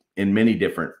speak in many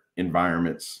different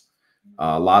environments,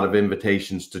 a lot of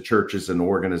invitations to churches and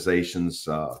organizations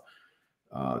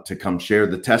to come share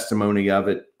the testimony of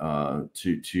it,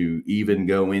 to even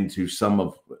go into some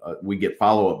of, we get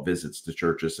follow-up visits to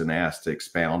churches and asked to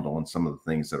expound on some of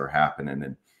the things that are happening.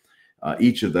 And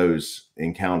each of those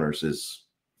encounters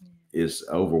is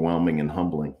overwhelming and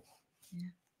humbling.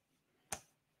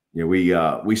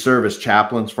 We serve as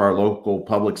chaplains for our local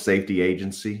public safety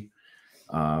agency.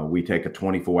 We take a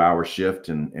 24-hour shift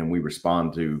and we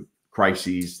respond to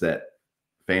crises that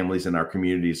families in our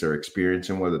communities are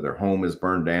experiencing, whether their home is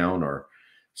burned down or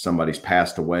somebody's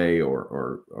passed away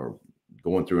or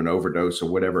going through an overdose or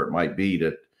whatever it might be,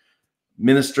 to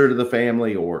minister to the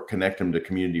family or connect them to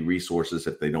community resources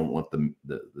if they don't want the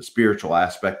spiritual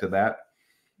aspect of that.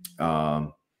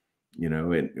 And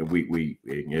we,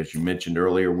 as you mentioned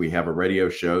earlier, we have a radio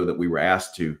show that we were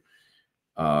asked to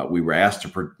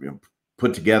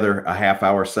put together a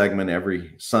half-hour segment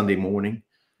every Sunday morning.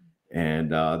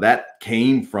 And that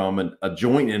came from a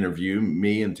joint interview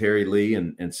me and Terri Lee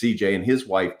and CJ and his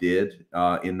wife did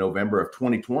in November of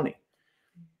 2020.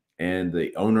 And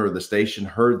the owner of the station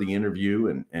heard the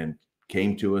interview and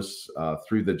came to us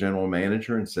through the general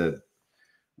manager and said,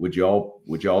 would y'all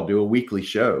do a weekly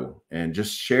show and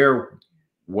just share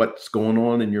what's going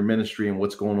on in your ministry and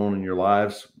what's going on in your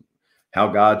lives, how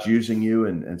God's using you.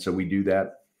 And so we do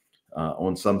that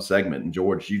on some segment. And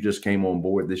George, you just came on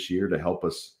board this year to help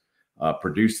us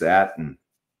produce that. And,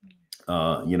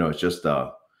 it's just,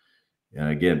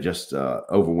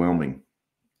 overwhelming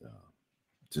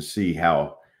to see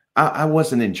how I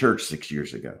wasn't in church 6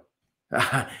 years ago.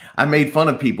 I made fun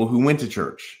of people who went to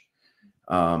church.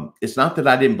 It's not that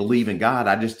I didn't believe in God.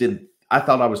 I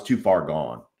thought I was too far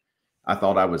gone. I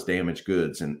thought I was damaged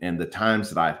goods. And the times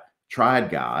that I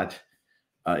tried God,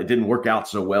 it didn't work out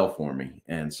so well for me.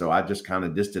 And so I just kind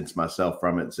of distanced myself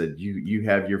from it and said, you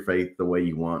have your faith the way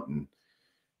you want, and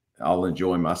I'll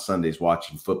enjoy my Sundays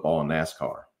watching football and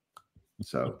NASCAR.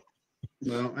 So.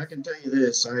 Well, I can tell you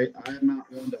this. I'm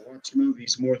not one to watch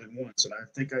movies more than once. And I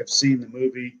think I've seen the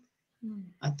movie.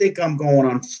 I think I'm going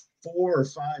on 4 or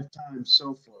 5 times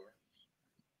so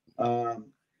far.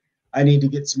 I need to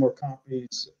get some more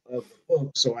copies of the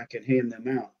book so I can hand them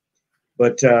out.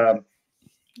 But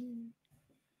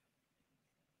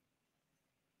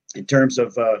in terms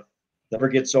of never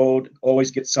gets old, always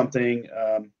get something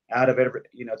out of it.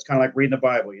 It's kind of like reading the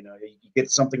Bible. You get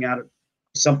something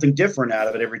different out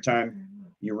of it every time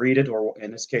you read it, or in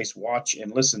this case, watch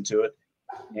and listen to it.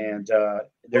 And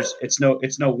it's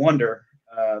no wonder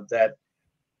that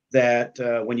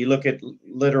when you look at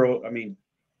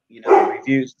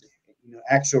reviews,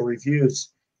 actual reviews,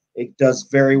 it does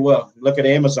very well. Look at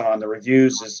Amazon; the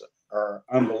reviews are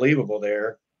unbelievable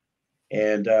there.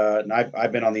 And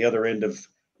I've been on the other end of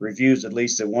reviews at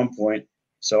least at one point,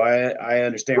 so I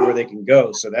understand where they can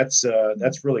go. So that's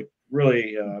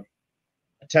really a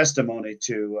testimony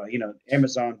to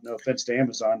Amazon. No offense to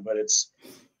Amazon, but it's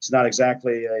not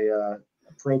exactly a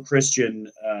pro-Christian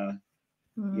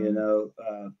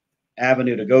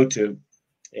avenue to go to.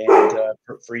 And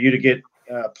for you to get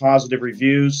positive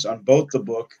reviews on both the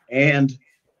book and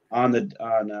on the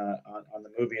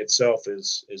movie itself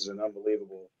is an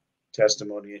unbelievable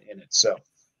testimony in itself.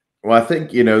 Well, I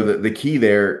think the key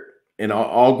there, and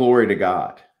all glory to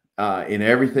God in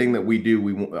everything that we do.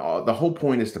 The whole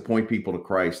point is to point people to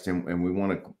Christ, and we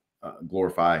want to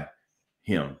glorify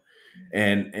Him.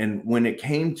 And when it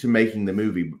came to making the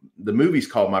movie's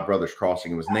called My Brothers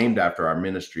Crossing. It was named after our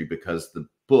ministry because the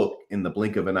book, In the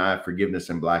Blink of an Eye, Forgiveness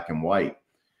in Black and White,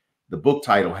 the book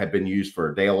title had been used for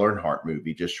a Dale Earnhardt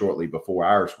movie just shortly before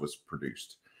ours was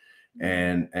produced.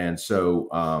 And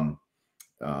so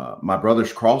My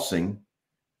Brothers Crossing,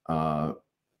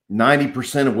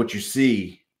 90% of what you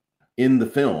see in the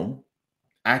film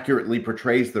accurately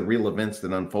portrays the real events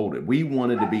that unfolded. We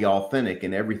wanted to be authentic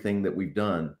in everything that we've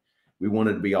done. We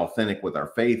wanted to be authentic with our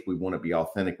faith. We want to be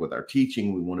authentic with our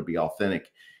teaching. We want to be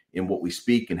authentic in what we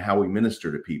speak and how we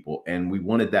minister to people. And we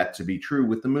wanted that to be true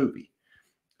with the movie.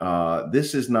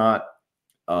 This is not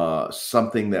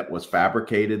something that was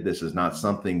fabricated. This is not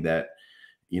something that,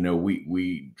 you know,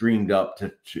 we dreamed up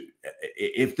to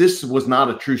if this was not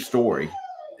a true story,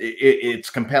 it's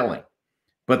compelling.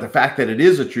 But the fact that it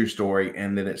is a true story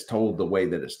and that it's told the way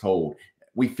that it's told,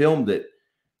 we filmed it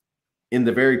in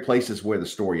the very places where the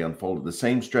story unfolded, the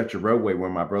same stretch of roadway where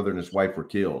my brother and his wife were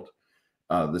killed,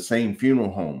 the same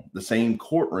funeral home, the same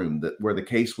courtroom where the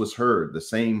case was heard, the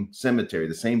same cemetery,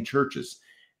 the same churches,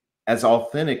 as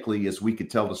authentically as we could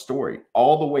tell the story,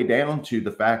 all the way down to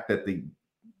the fact that the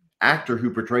actor who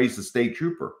portrays the state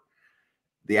trooper,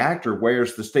 the actor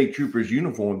wears the state trooper's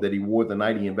uniform that he wore the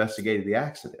night he investigated the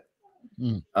accident.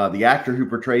 The actor who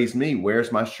portrays me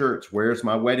wears my shirts, wears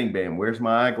my wedding band, wears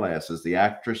my eyeglasses. The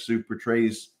actress who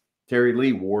portrays Terri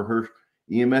Lee wore her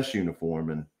EMS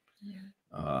uniform. And,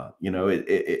 you know, it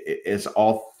as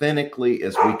authentically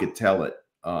as we could tell it.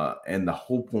 And the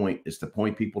whole point is to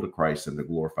point people to Christ and to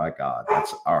glorify God.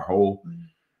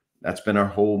 That's been our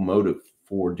whole motive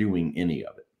for doing any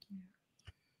of it.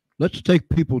 Let's take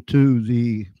people to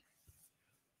the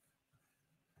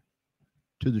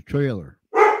trailer.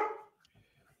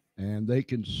 And they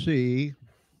can see,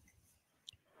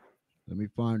 let me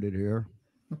find it here.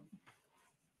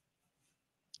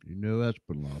 You know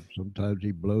Espenlaub. Sometimes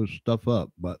he blows stuff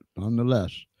up, but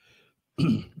nonetheless,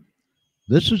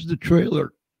 this is the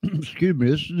trailer. Excuse me.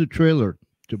 This is the trailer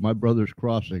to My Brothers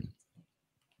Crossing.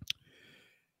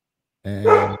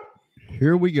 And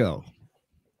here we go.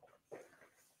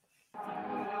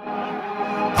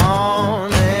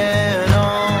 On and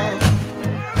on.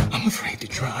 I'm afraid to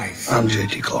drive. I'm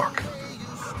J.T. Clark.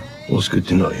 Well, it's good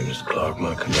to know you, Mr. Clark.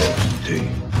 My condolences to you.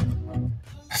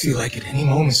 I feel like at any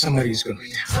moment somebody's going to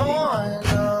retaliate.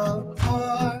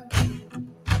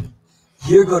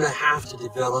 You're going to have to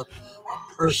develop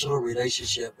a personal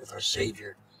relationship with our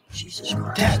Savior, Jesus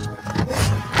Christ. Dad.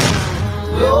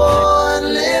 Lord,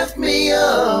 lift me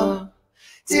up.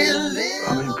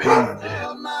 I'm in pain,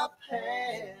 Dad.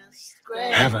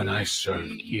 Haven't I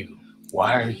served you?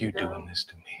 Why are you doing this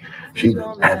to me? She's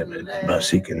adamant about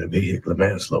seeking a vehicular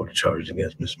manslaughter charge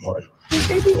against Miss Martin.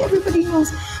 Baby, everybody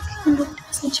knows.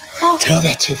 Tell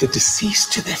that to the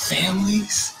deceased, to their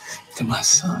families, to my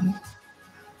son.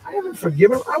 I haven't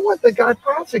forgiven him. I want the guy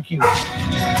prosecuted.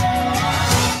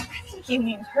 I think you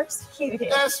mean persecuted.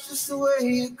 That's just the way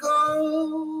it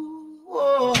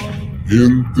goes.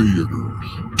 In theaters.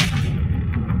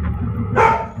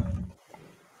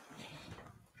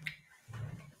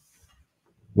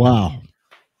 Wow.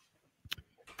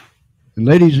 And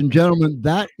ladies and gentlemen,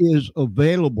 that is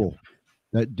available.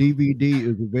 That DVD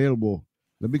is available.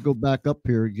 Let me go back up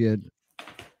here again,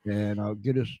 and I'll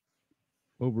get us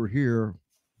over here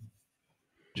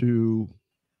to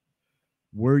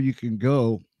where you can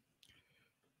go.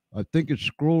 I think it's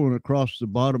scrolling across the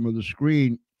bottom of the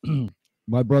screen,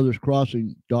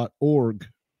 mybrotherscrossing.org.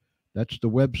 That's the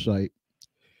website.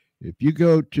 If you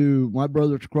go to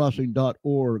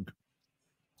mybrotherscrossing.org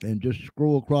and just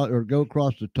scroll across or go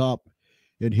across the top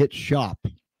and hit shop,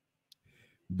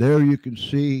 there you can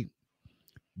see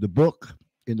the book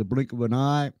in the blink of an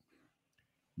eye.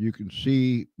 You can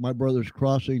see My Brothers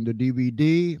Crossing, the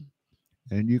DVD,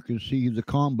 and you can see the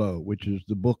combo, which is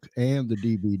the book and the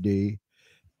DVD,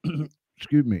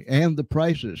 excuse me, and the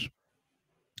prices.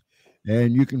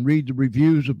 And you can read the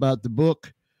reviews about the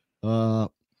book. And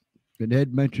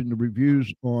Ed mentioned the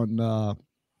reviews on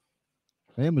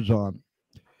Amazon.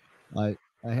 I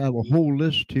have a whole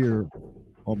list here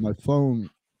on my phone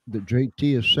that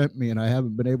JT has sent me, and I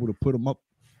haven't been able to put them up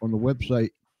on the website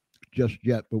just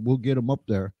yet, but we'll get them up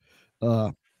there.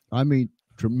 I mean,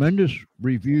 tremendous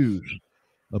reviews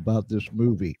about this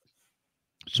movie.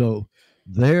 So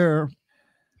there,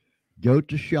 go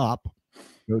to shop,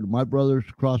 go to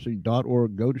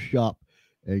mybrotherscrossing.org, go to shop,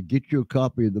 and get you a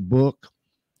copy of the book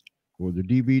or the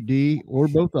DVD or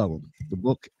both of them, the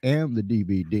book and the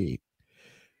DVD.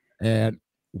 And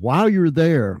while you're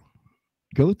there,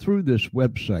 go through this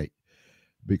website,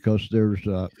 because there's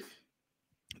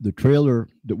the trailer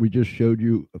that we just showed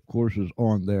you, of course, is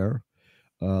on there.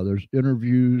 There's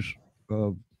interviews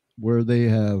of where they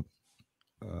have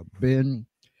been,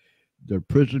 their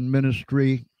prison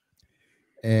ministry.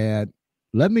 And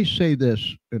let me say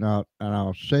this, and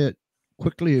I'll say it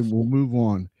quickly and we'll move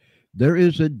on. There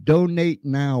is a donate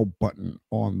now button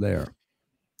on there.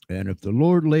 And if the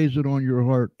Lord lays it on your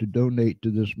heart to donate to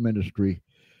this ministry,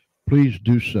 please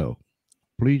do so.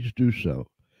 Please do so.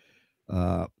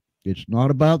 It's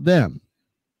not about them.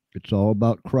 It's all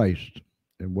about Christ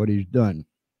and what he's done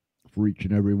for each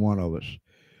and every one of us.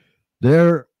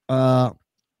 There, on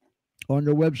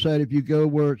their website, if you go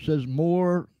where it says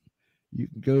more, you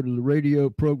can go to the radio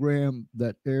program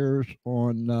that airs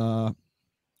on,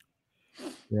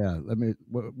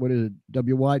 what is it,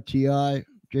 WYTI,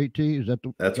 JT? Is that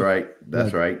the? That's right.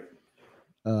 That's right.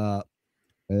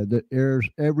 That airs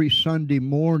every Sunday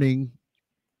morning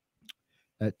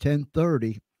at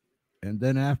 10:30, and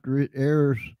then after it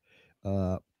airs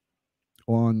on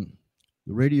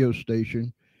the radio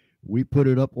station, we put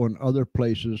it up on other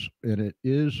places, and it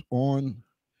is on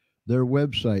their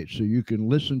website, so you can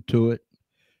listen to it.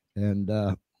 And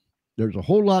there's a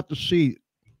whole lot to see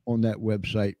on that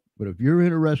website. But if you're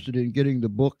interested in getting the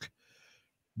book,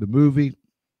 the movie,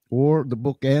 or the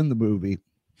book and the movie,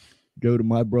 go to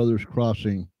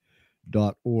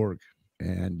mybrotherscrossing.org,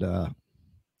 and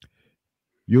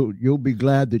you'll be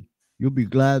glad that you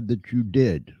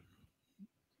did.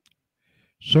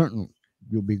 Certainly,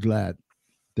 you'll be glad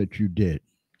that you did.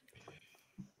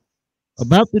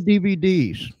 About the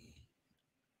DVDs,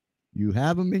 you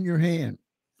have them in your hand.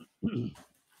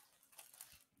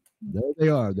 There they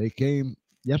are. They came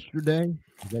yesterday.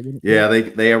 Yeah,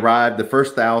 they arrived. The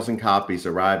first 1,000 copies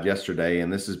arrived yesterday,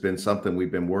 and this has been something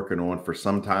we've been working on for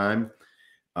some time.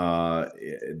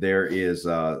 There is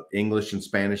English and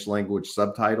Spanish language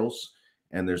subtitles,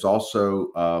 and there's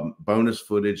also bonus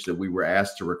footage that we were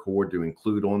asked to record to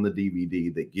include on the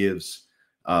DVD that gives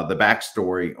the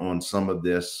backstory on some of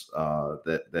this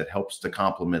that helps to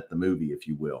complement the movie, if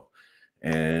you will.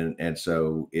 And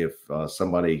so if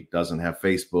somebody doesn't have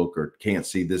Facebook or can't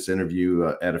see this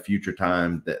interview at a future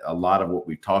time, that a lot of what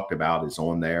we've talked about is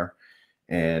on there.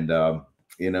 And,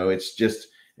 it's just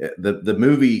the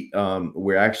movie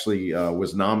we actually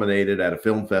was nominated at a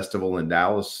film festival in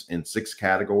Dallas in 6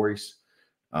 categories.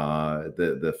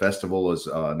 The festival is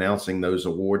announcing those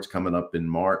awards coming up in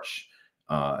March.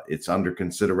 It's under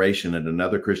consideration at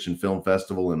another Christian film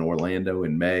festival in Orlando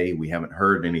in May. We haven't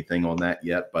heard anything on that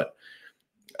yet, but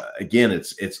again,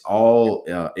 it's all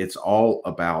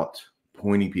about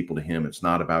pointing people to him. It's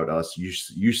not about us.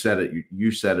 You said it.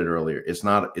 You said it earlier. It's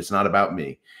not about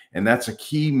me. And that's a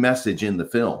key message in the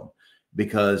film,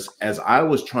 because as I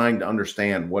was trying to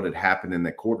understand what had happened in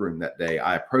the courtroom that day,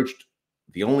 I approached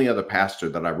the only other pastor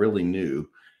that I really knew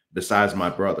besides my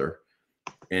brother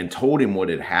and told him what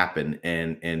had happened.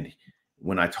 And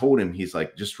when I told him, he's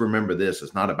like, just remember this,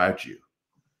 it's not about you.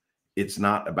 It's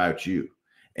not about you.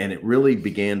 And it really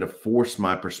began to force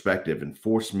my perspective and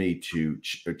force me to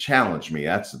challenge me.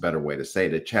 That's the better way to say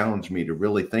it. It challenged me to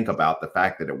really think about the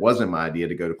fact that it wasn't my idea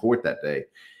to go to court that day.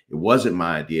 It wasn't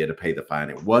my idea to pay the fine.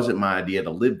 It wasn't my idea to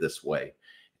live this way.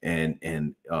 And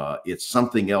it's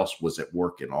something else was at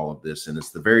work in all of this. And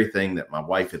it's the very thing that my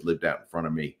wife had lived out in front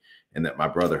of me and that my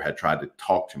brother had tried to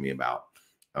talk to me about.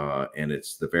 And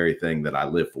it's the very thing that I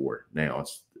live for now.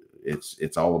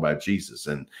 It's all about Jesus.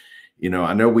 And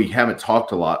I know we haven't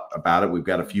talked a lot about it. We've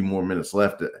got a few more minutes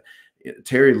left.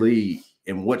 Terri Lee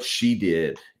and what she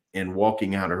did in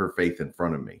walking out of her faith in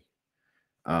front of me,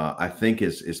 I think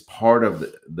is part of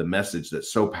the message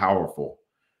that's so powerful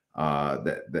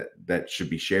that should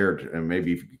be shared. And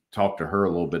maybe if you talk to her a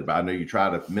little bit about, I know you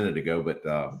tried a minute ago, but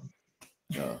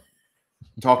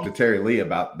talk to Terri Lee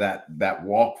about that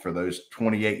walk for those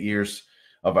 28 years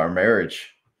of our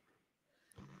marriage.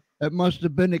 That must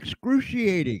have been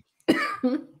excruciating.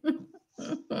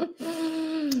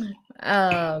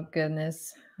 Oh,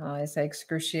 goodness. Oh, I say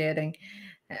excruciating.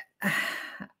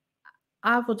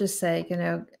 I will just say,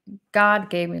 God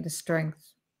gave me the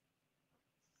strength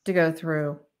to go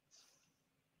through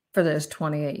for those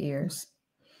 28 years.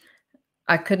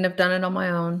 I couldn't have done it on my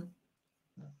own.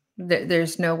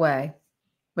 There's no way.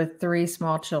 With 3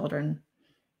 small children,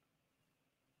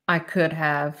 I could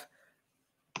have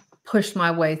pushed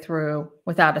my way through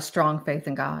without a strong faith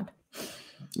in God.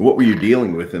 What were you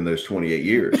dealing with in those 28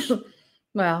 years?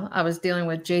 Well, I was dealing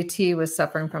with JT was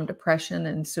suffering from depression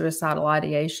and suicidal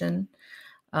ideation.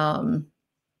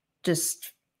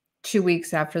 Just 2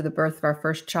 weeks after the birth of our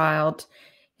first child,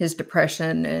 his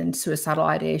depression and suicidal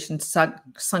ideation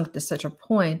sunk to such a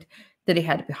point that he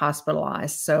had to be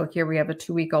hospitalized. So here we have a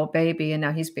 2-week-old baby, and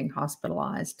now he's being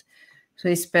hospitalized. So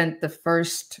he spent the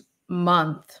first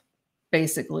month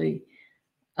basically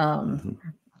of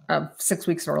 6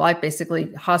 weeks of our life,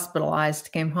 basically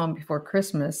hospitalized, came home before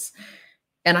Christmas.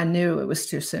 And I knew it was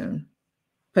too soon.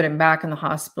 Put him back in the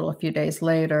hospital a few days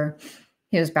later.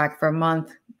 He was back for a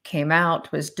month, came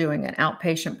out, was doing an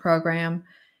outpatient program.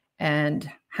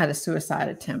 and had a suicide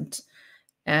attempt.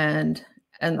 And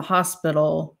in the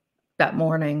hospital that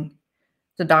morning,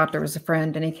 the doctor was a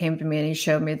friend, and he came to me and he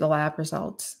showed me the lab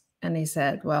results. And he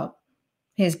said, well,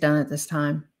 he's done it this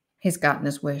time. He's gotten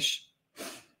his wish.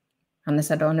 And I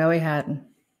said, oh, no, he hadn't.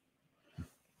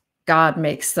 God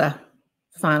makes the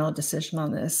final decision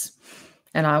on this.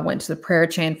 And I went to the prayer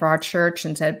chain for our church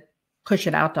and said, push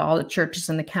it out to all the churches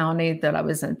in the county that I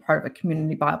was in part of a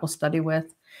community Bible study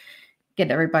with,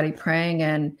 get everybody praying.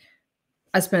 And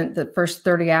I spent the first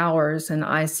 30 hours in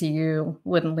ICU,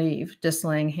 wouldn't leave, just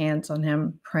laying hands on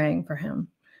him, praying for him,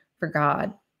 for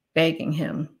God, begging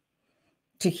him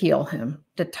to heal him,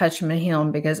 to touch him and heal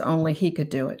him, because only he could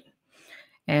do it.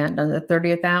 And on the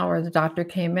 30th hour, the doctor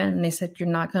came in and he said, you're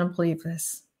not going to believe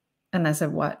this. And I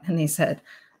said, what? And he said,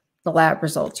 the lab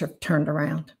results are turned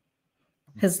around.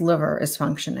 His liver is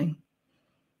functioning.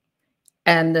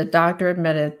 And the doctor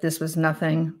admitted this was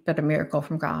nothing but a miracle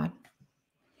from God.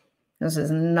 This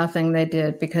is nothing they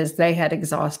did because they had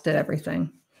exhausted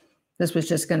everything. This was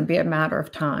just going to be a matter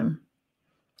of time.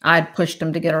 I'd pushed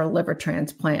them to get a liver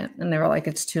transplant, and they were like,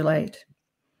 it's too late.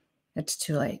 It's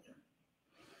too late.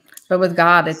 But with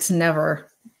God, it's never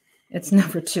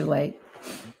too late.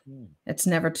 It's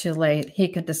never too late. He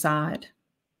could decide.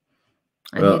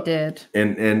 And he did.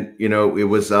 And you know, it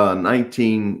was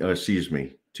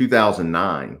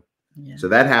 2009. Yeah. So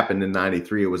that happened in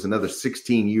 93. It was another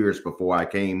 16 years before I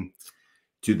came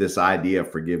to this idea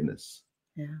of forgiveness.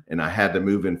 Yeah. And I had to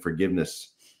move in forgiveness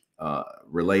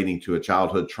relating to a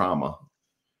childhood trauma.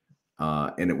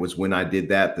 And it was when I did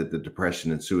that the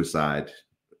depression and suicide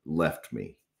left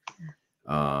me.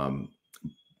 And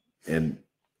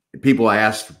people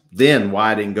asked then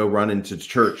why I didn't go run into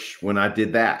church when I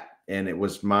did that. And it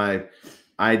was my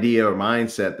idea or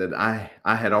mindset that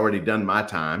I had already done my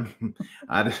time.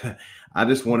 I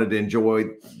just wanted to enjoy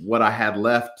what I had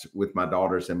left with my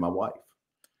daughters and my wife.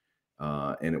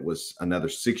 And it was another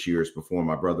 6 years before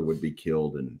my brother would be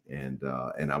killed. And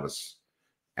I was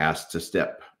asked to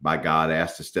step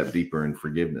deeper in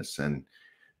forgiveness. And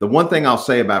the one thing I'll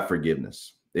say about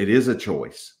forgiveness, it is a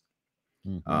choice.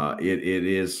 Mm-hmm. It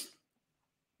is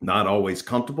not always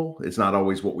comfortable. It's not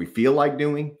always what we feel like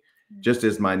doing. Just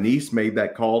as my niece made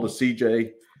that call to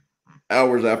CJ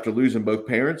hours after losing both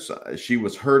parents, she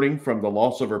was hurting from the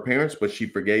loss of her parents, but she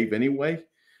forgave anyway.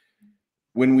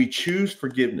 When we choose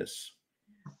forgiveness,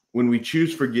 and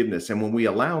when we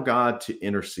allow God to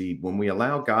intercede, when we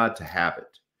allow God to have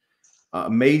it,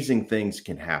 amazing things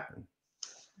can happen.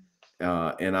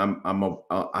 And I'm a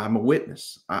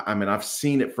witness. I mean, I've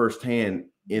seen it firsthand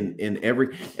in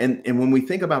every, and when we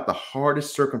think about the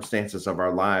hardest circumstances of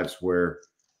our lives where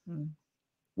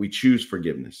we choose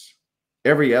forgiveness,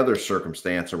 every other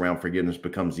circumstance around forgiveness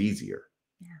becomes easier.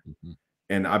 Yeah. Mm-hmm.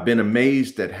 And I've been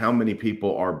amazed at how many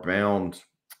people are bound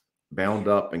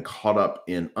up and caught up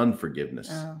in unforgiveness.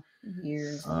 Oh,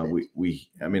 years. I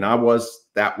mean, I was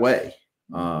that way,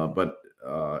 but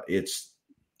it's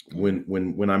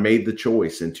when I made the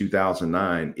choice in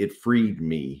 2009, it freed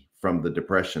me from the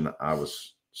depression I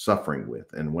was suffering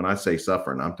with. And when I say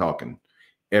suffering, I'm talking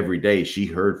every day. She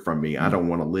heard from me, I don't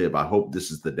want to live. I hope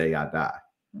this is the day I die.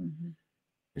 Mm-hmm.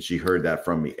 And she heard that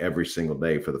from me every single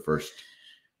day for the first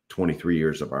 23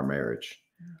 years of our marriage.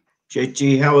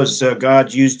 JT, how has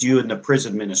God used you in the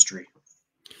prison ministry?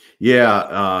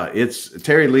 Yeah, it's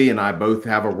Terri Lee and I both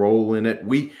have a role in it.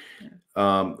 We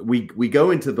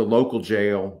go into the local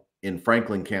jail in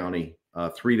Franklin County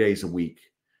 3 days a week.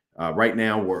 Right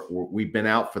now, we've been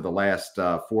out for the last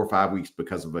 4 or 5 weeks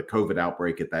because of a COVID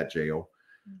outbreak at that jail.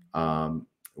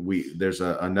 There's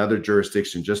another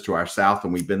jurisdiction just to our south,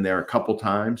 and we've been there a couple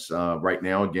times. Right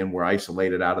now, again, we're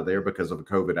isolated out of there because of a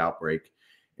COVID outbreak.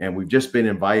 And we've just been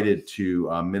invited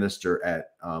to minister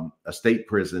at a state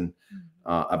prison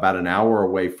about an hour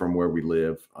away from where we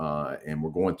live. And we're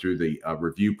going through the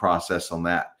review process on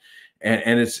that.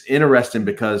 And it's interesting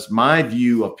because my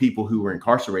view of people who were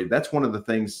incarcerated, that's one of the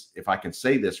things, if I can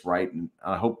say this right, and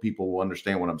I hope people will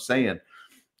understand what I'm saying,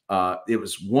 it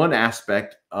was one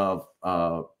aspect of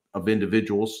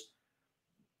individuals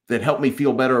that helped me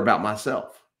feel better about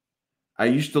myself. I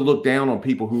used to look down on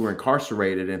people who were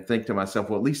incarcerated and think to myself,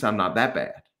 well, at least I'm not that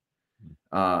bad.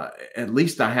 At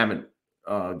least I haven't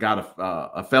got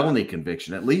a felony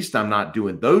conviction. At least I'm not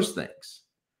doing those things.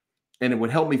 And it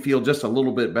would help me feel just a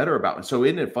little bit better about it. So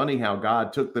isn't it funny how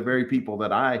God took the very people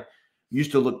that I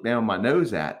used to look down my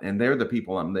nose at, and they're the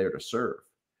people I'm there to serve.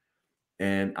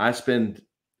 And I spend,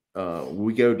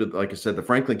 we go to, like I said, the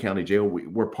Franklin County Jail.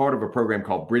 We're part of a program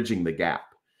called Bridging the Gap.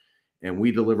 And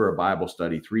we deliver a Bible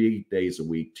study 3 days a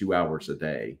week, 2 hours a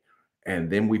day.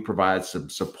 And then we provide some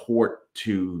support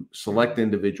to select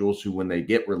individuals who, when they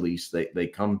get released, they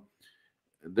come.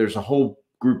 There's a whole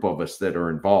group of us that are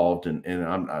involved, and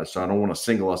so I don't want to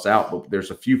single us out, but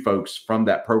there's a few folks from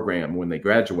that program when they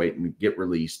graduate and get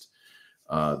released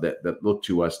that look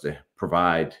to us to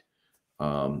provide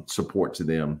support to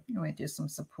them. We do some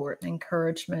support and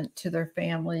encouragement to their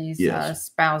families, Yes.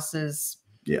 spouses,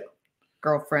 Yeah.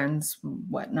 girlfriends,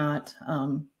 whatnot,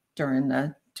 during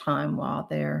the time while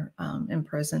they're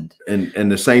imprisoned.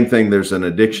 And the same thing, there's an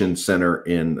addiction center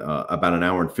in about an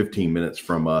hour and 15 minutes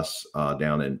from us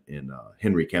down in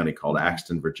Henry County called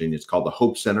Axton, Virginia. It's called the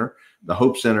Hope Center. The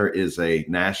Hope Center is a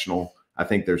national, I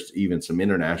think there's even some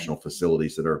international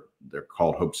facilities they're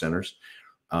called Hope Centers.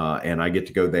 And I get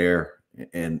to go there,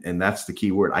 and that's the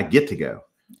key word. I get to go.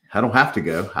 I don't have to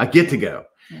go. I get to go.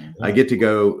 Yeah. I get to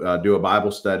go do a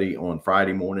Bible study on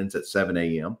Friday mornings at 7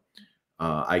 a.m.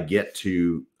 I get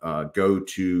to go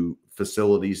to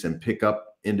facilities and pick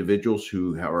up individuals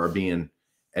who are being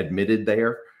admitted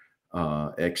there,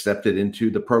 accepted into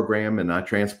the program, and I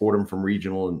transport them from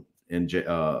regional and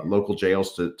local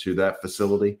jails to that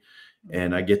facility.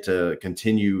 And I get to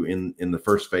continue in the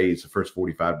first phase, the first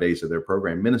 45 days of their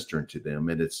program, ministering to them.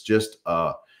 And it's just,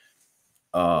 I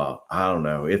don't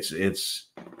know. It's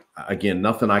again,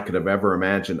 nothing I could have ever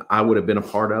imagined I would have been a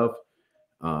part of.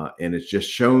 And it's just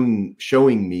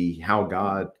showing me how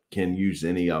God can use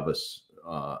any of us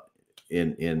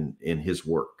in his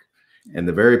work. And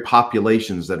the very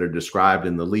populations that are described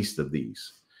in the least of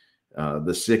these,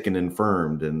 the sick and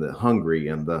infirmed, and the hungry,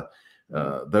 and the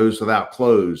those without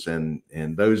clothes, and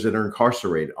those that are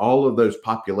incarcerated, all of those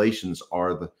populations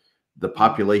are the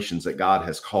populations that God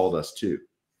has called us to.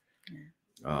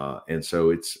 And so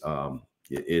it's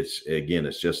again,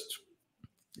 it's just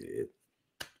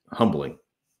humbling.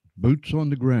 Boots on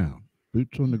the ground.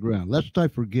 Boots on the ground. Lest I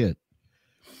forget,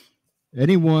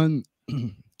 anyone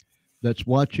that's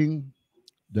watching,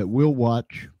 that will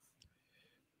watch,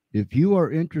 if you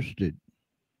are interested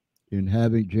in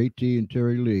having JT and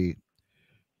Terri Lee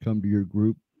come to your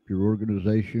group, your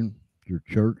organization, your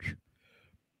church,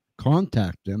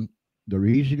 contact them. They're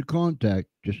easy to contact.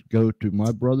 Just go to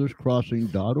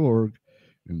mybrotherscrossing.org,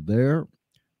 and there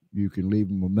you can leave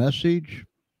them a message.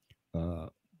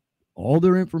 All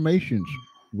their information's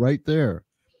right there.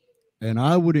 And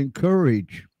I would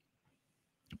encourage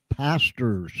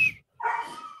pastors,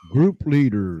 group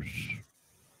leaders,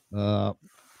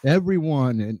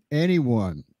 everyone and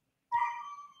anyone.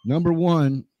 Number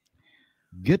one,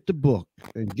 get the book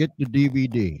and get the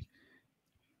DVD.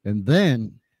 And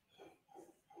then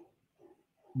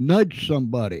nudge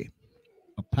somebody,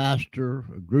 a pastor,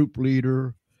 a group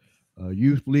leader, a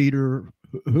youth leader,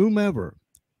 whomever,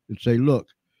 and say, look,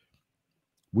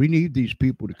 we need these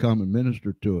people to come and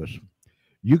minister to us.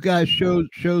 You guys show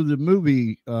the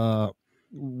movie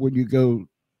when you go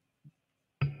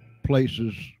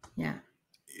places. Yeah.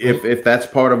 If that's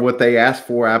part of what they asked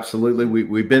for, absolutely.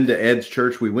 We've been to Ed's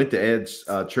church. We went to Ed's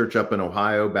church up in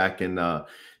Ohio back in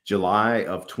July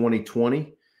of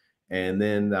 2020. And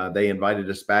then they invited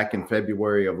us back in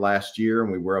February of last year,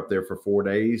 and we were up there for 4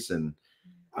 days. And,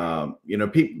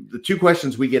 the two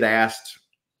questions we get asked,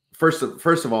 first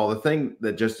of all, the thing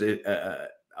that just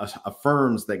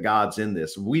affirms that God's in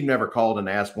this, we've never called and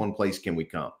asked one place, can we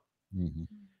come? Mm-hmm.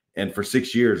 And for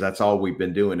 6 years, that's all we've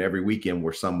been doing. Every weekend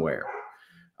we're somewhere.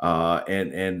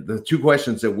 And the two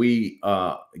questions that we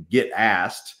get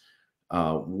asked,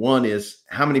 one is,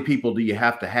 how many people do you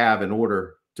have to have in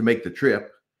order to make the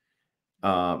trip?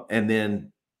 And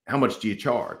then how much do you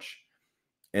charge?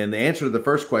 And the answer to the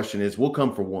first question is, we'll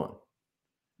come for one.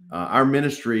 Our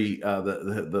ministry,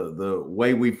 the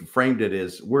way we've framed it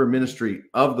is, we're a ministry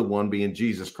of the one, being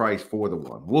Jesus Christ, for the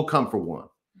one. We'll come for one.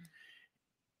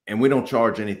 And we don't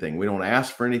charge anything. We don't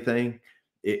ask for anything.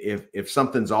 If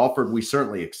something's offered, we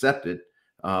certainly accept it.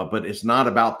 But it's not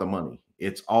about the money.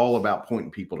 It's all about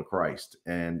pointing people to Christ.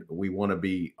 And we want to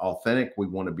be authentic. We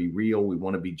want to be real. We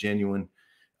want to be genuine.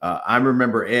 I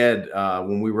remember Ed,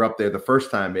 when we were up there the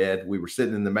first time, Ed, we were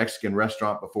sitting in the Mexican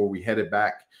restaurant before we headed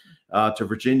back to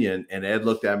Virginia. And Ed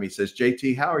looked at me and says,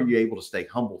 JT, how are you able to stay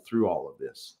humble through all of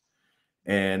this?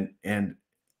 And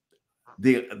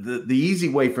the easy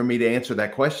way for me to answer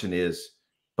that question is,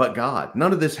 but God.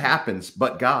 None of this happens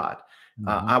but God.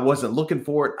 Mm-hmm. I wasn't looking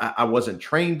for it. I wasn't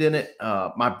trained in it.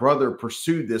 My brother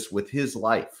pursued this with his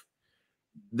life.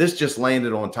 This just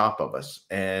landed on top of us.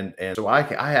 And so I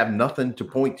have nothing to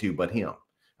point to but him.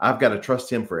 I've got to trust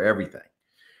him for everything.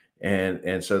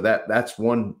 And so that's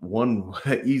one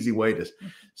easy way to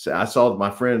say. I saw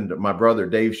my brother,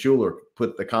 Dave Schuler,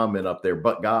 put the comment up there,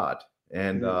 but God.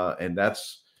 And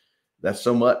that's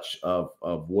so much of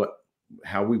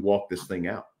how we walk this thing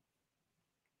out.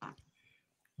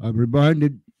 I'm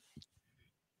reminded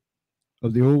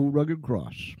of the old rugged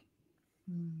cross.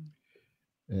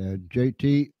 And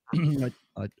JT,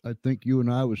 I think you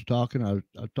and I was talking. I was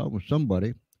talking with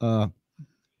somebody. Dear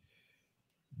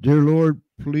Lord,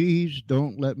 please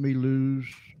don't let me lose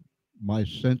my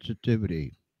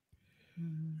sensitivity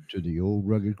to the old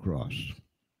rugged cross.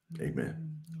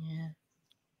 Amen. Yeah.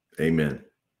 Amen.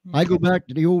 I go back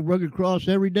to the old rugged cross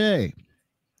every day.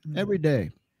 Every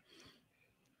day.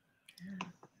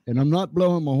 And I'm not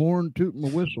blowing my horn, tooting my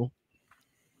whistle.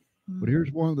 But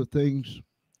here's one of the things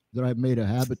that I've made a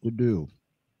habit to do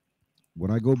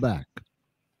when I go back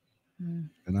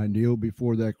and I kneel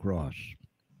before that cross.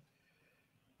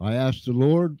 I ask the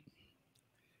Lord,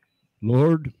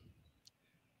 Lord,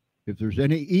 if there's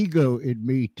any ego in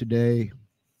me today,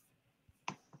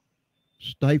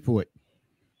 stifle it.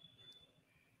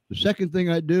 The second thing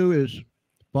I do is,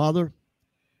 Father,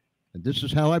 and this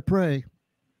is how I pray,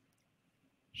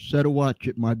 set a watch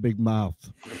at my big mouth.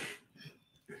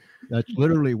 That's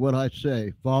literally what I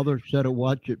say. Father, set a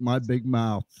watch at my big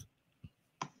mouth.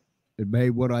 And may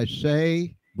what I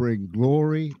say bring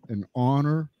glory and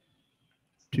honor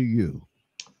to you.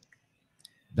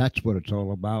 That's what it's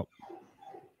all about.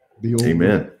 The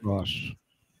old cross.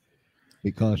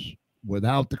 Because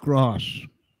without the cross,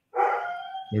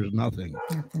 there's nothing.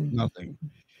 Nothing.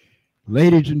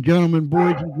 Ladies and gentlemen,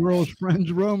 boys and girls,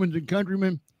 friends, Romans and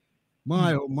countrymen,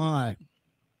 my, oh my,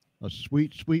 a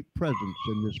sweet, sweet presence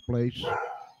in this place.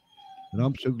 And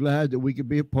I'm so glad that we could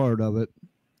be a part of it.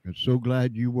 And so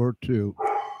glad you were too.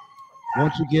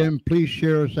 Once again, please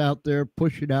share us out there,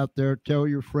 push it out there, tell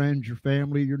your friends, your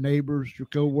family, your neighbors, your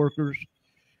co-workers.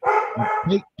 And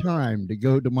take time to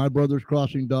go to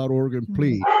mybrotherscrossing.org and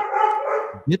please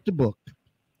get the book,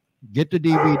 get the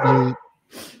DVD,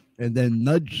 and then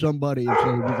nudge somebody and say,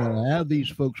 we're going to have these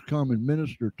folks come and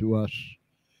minister to us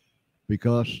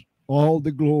because all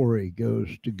the glory goes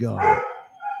to God.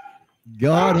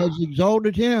 God has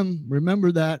exalted him.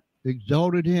 Remember that.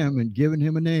 Exalted him and given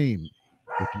him a name,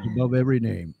 which is above every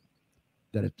name.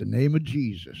 That at the name of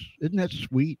Jesus. Isn't that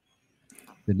sweet?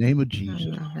 The name of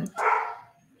Jesus.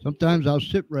 Sometimes I'll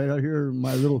sit right out here in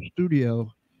my little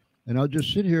studio and I'll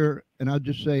just sit here and I'll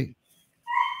just say,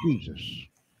 Jesus.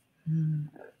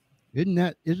 Isn't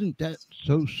that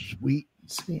so sweet?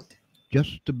 Sweet.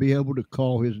 Just to be able to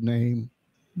call his name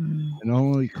and not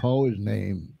only call his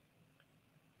name,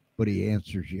 but he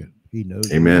answers you. He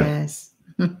knows. Amen. Yes.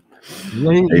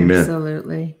 Amen.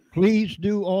 Absolutely. Please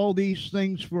do all these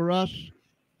things for us.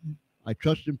 I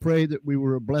trust and pray that we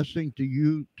were a blessing to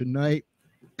you tonight.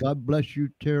 God bless you,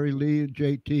 Terri Lee and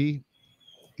JT.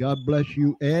 God bless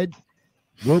you, Ed.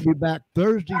 We'll be back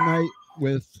Thursday night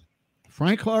with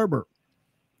Frank Harbor.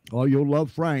 Oh, you'll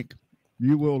love Frank.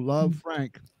 You will love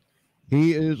Frank.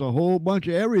 He is a whole bunch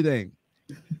of everything,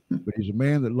 but he's a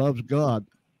man that loves God,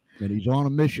 and he's on a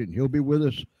mission. He'll be with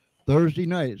us Thursday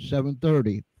night at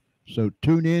 7:30. So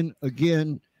tune in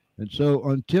again. And so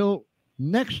until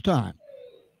next time,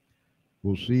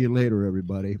 we'll see you later,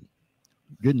 everybody.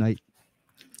 Good night.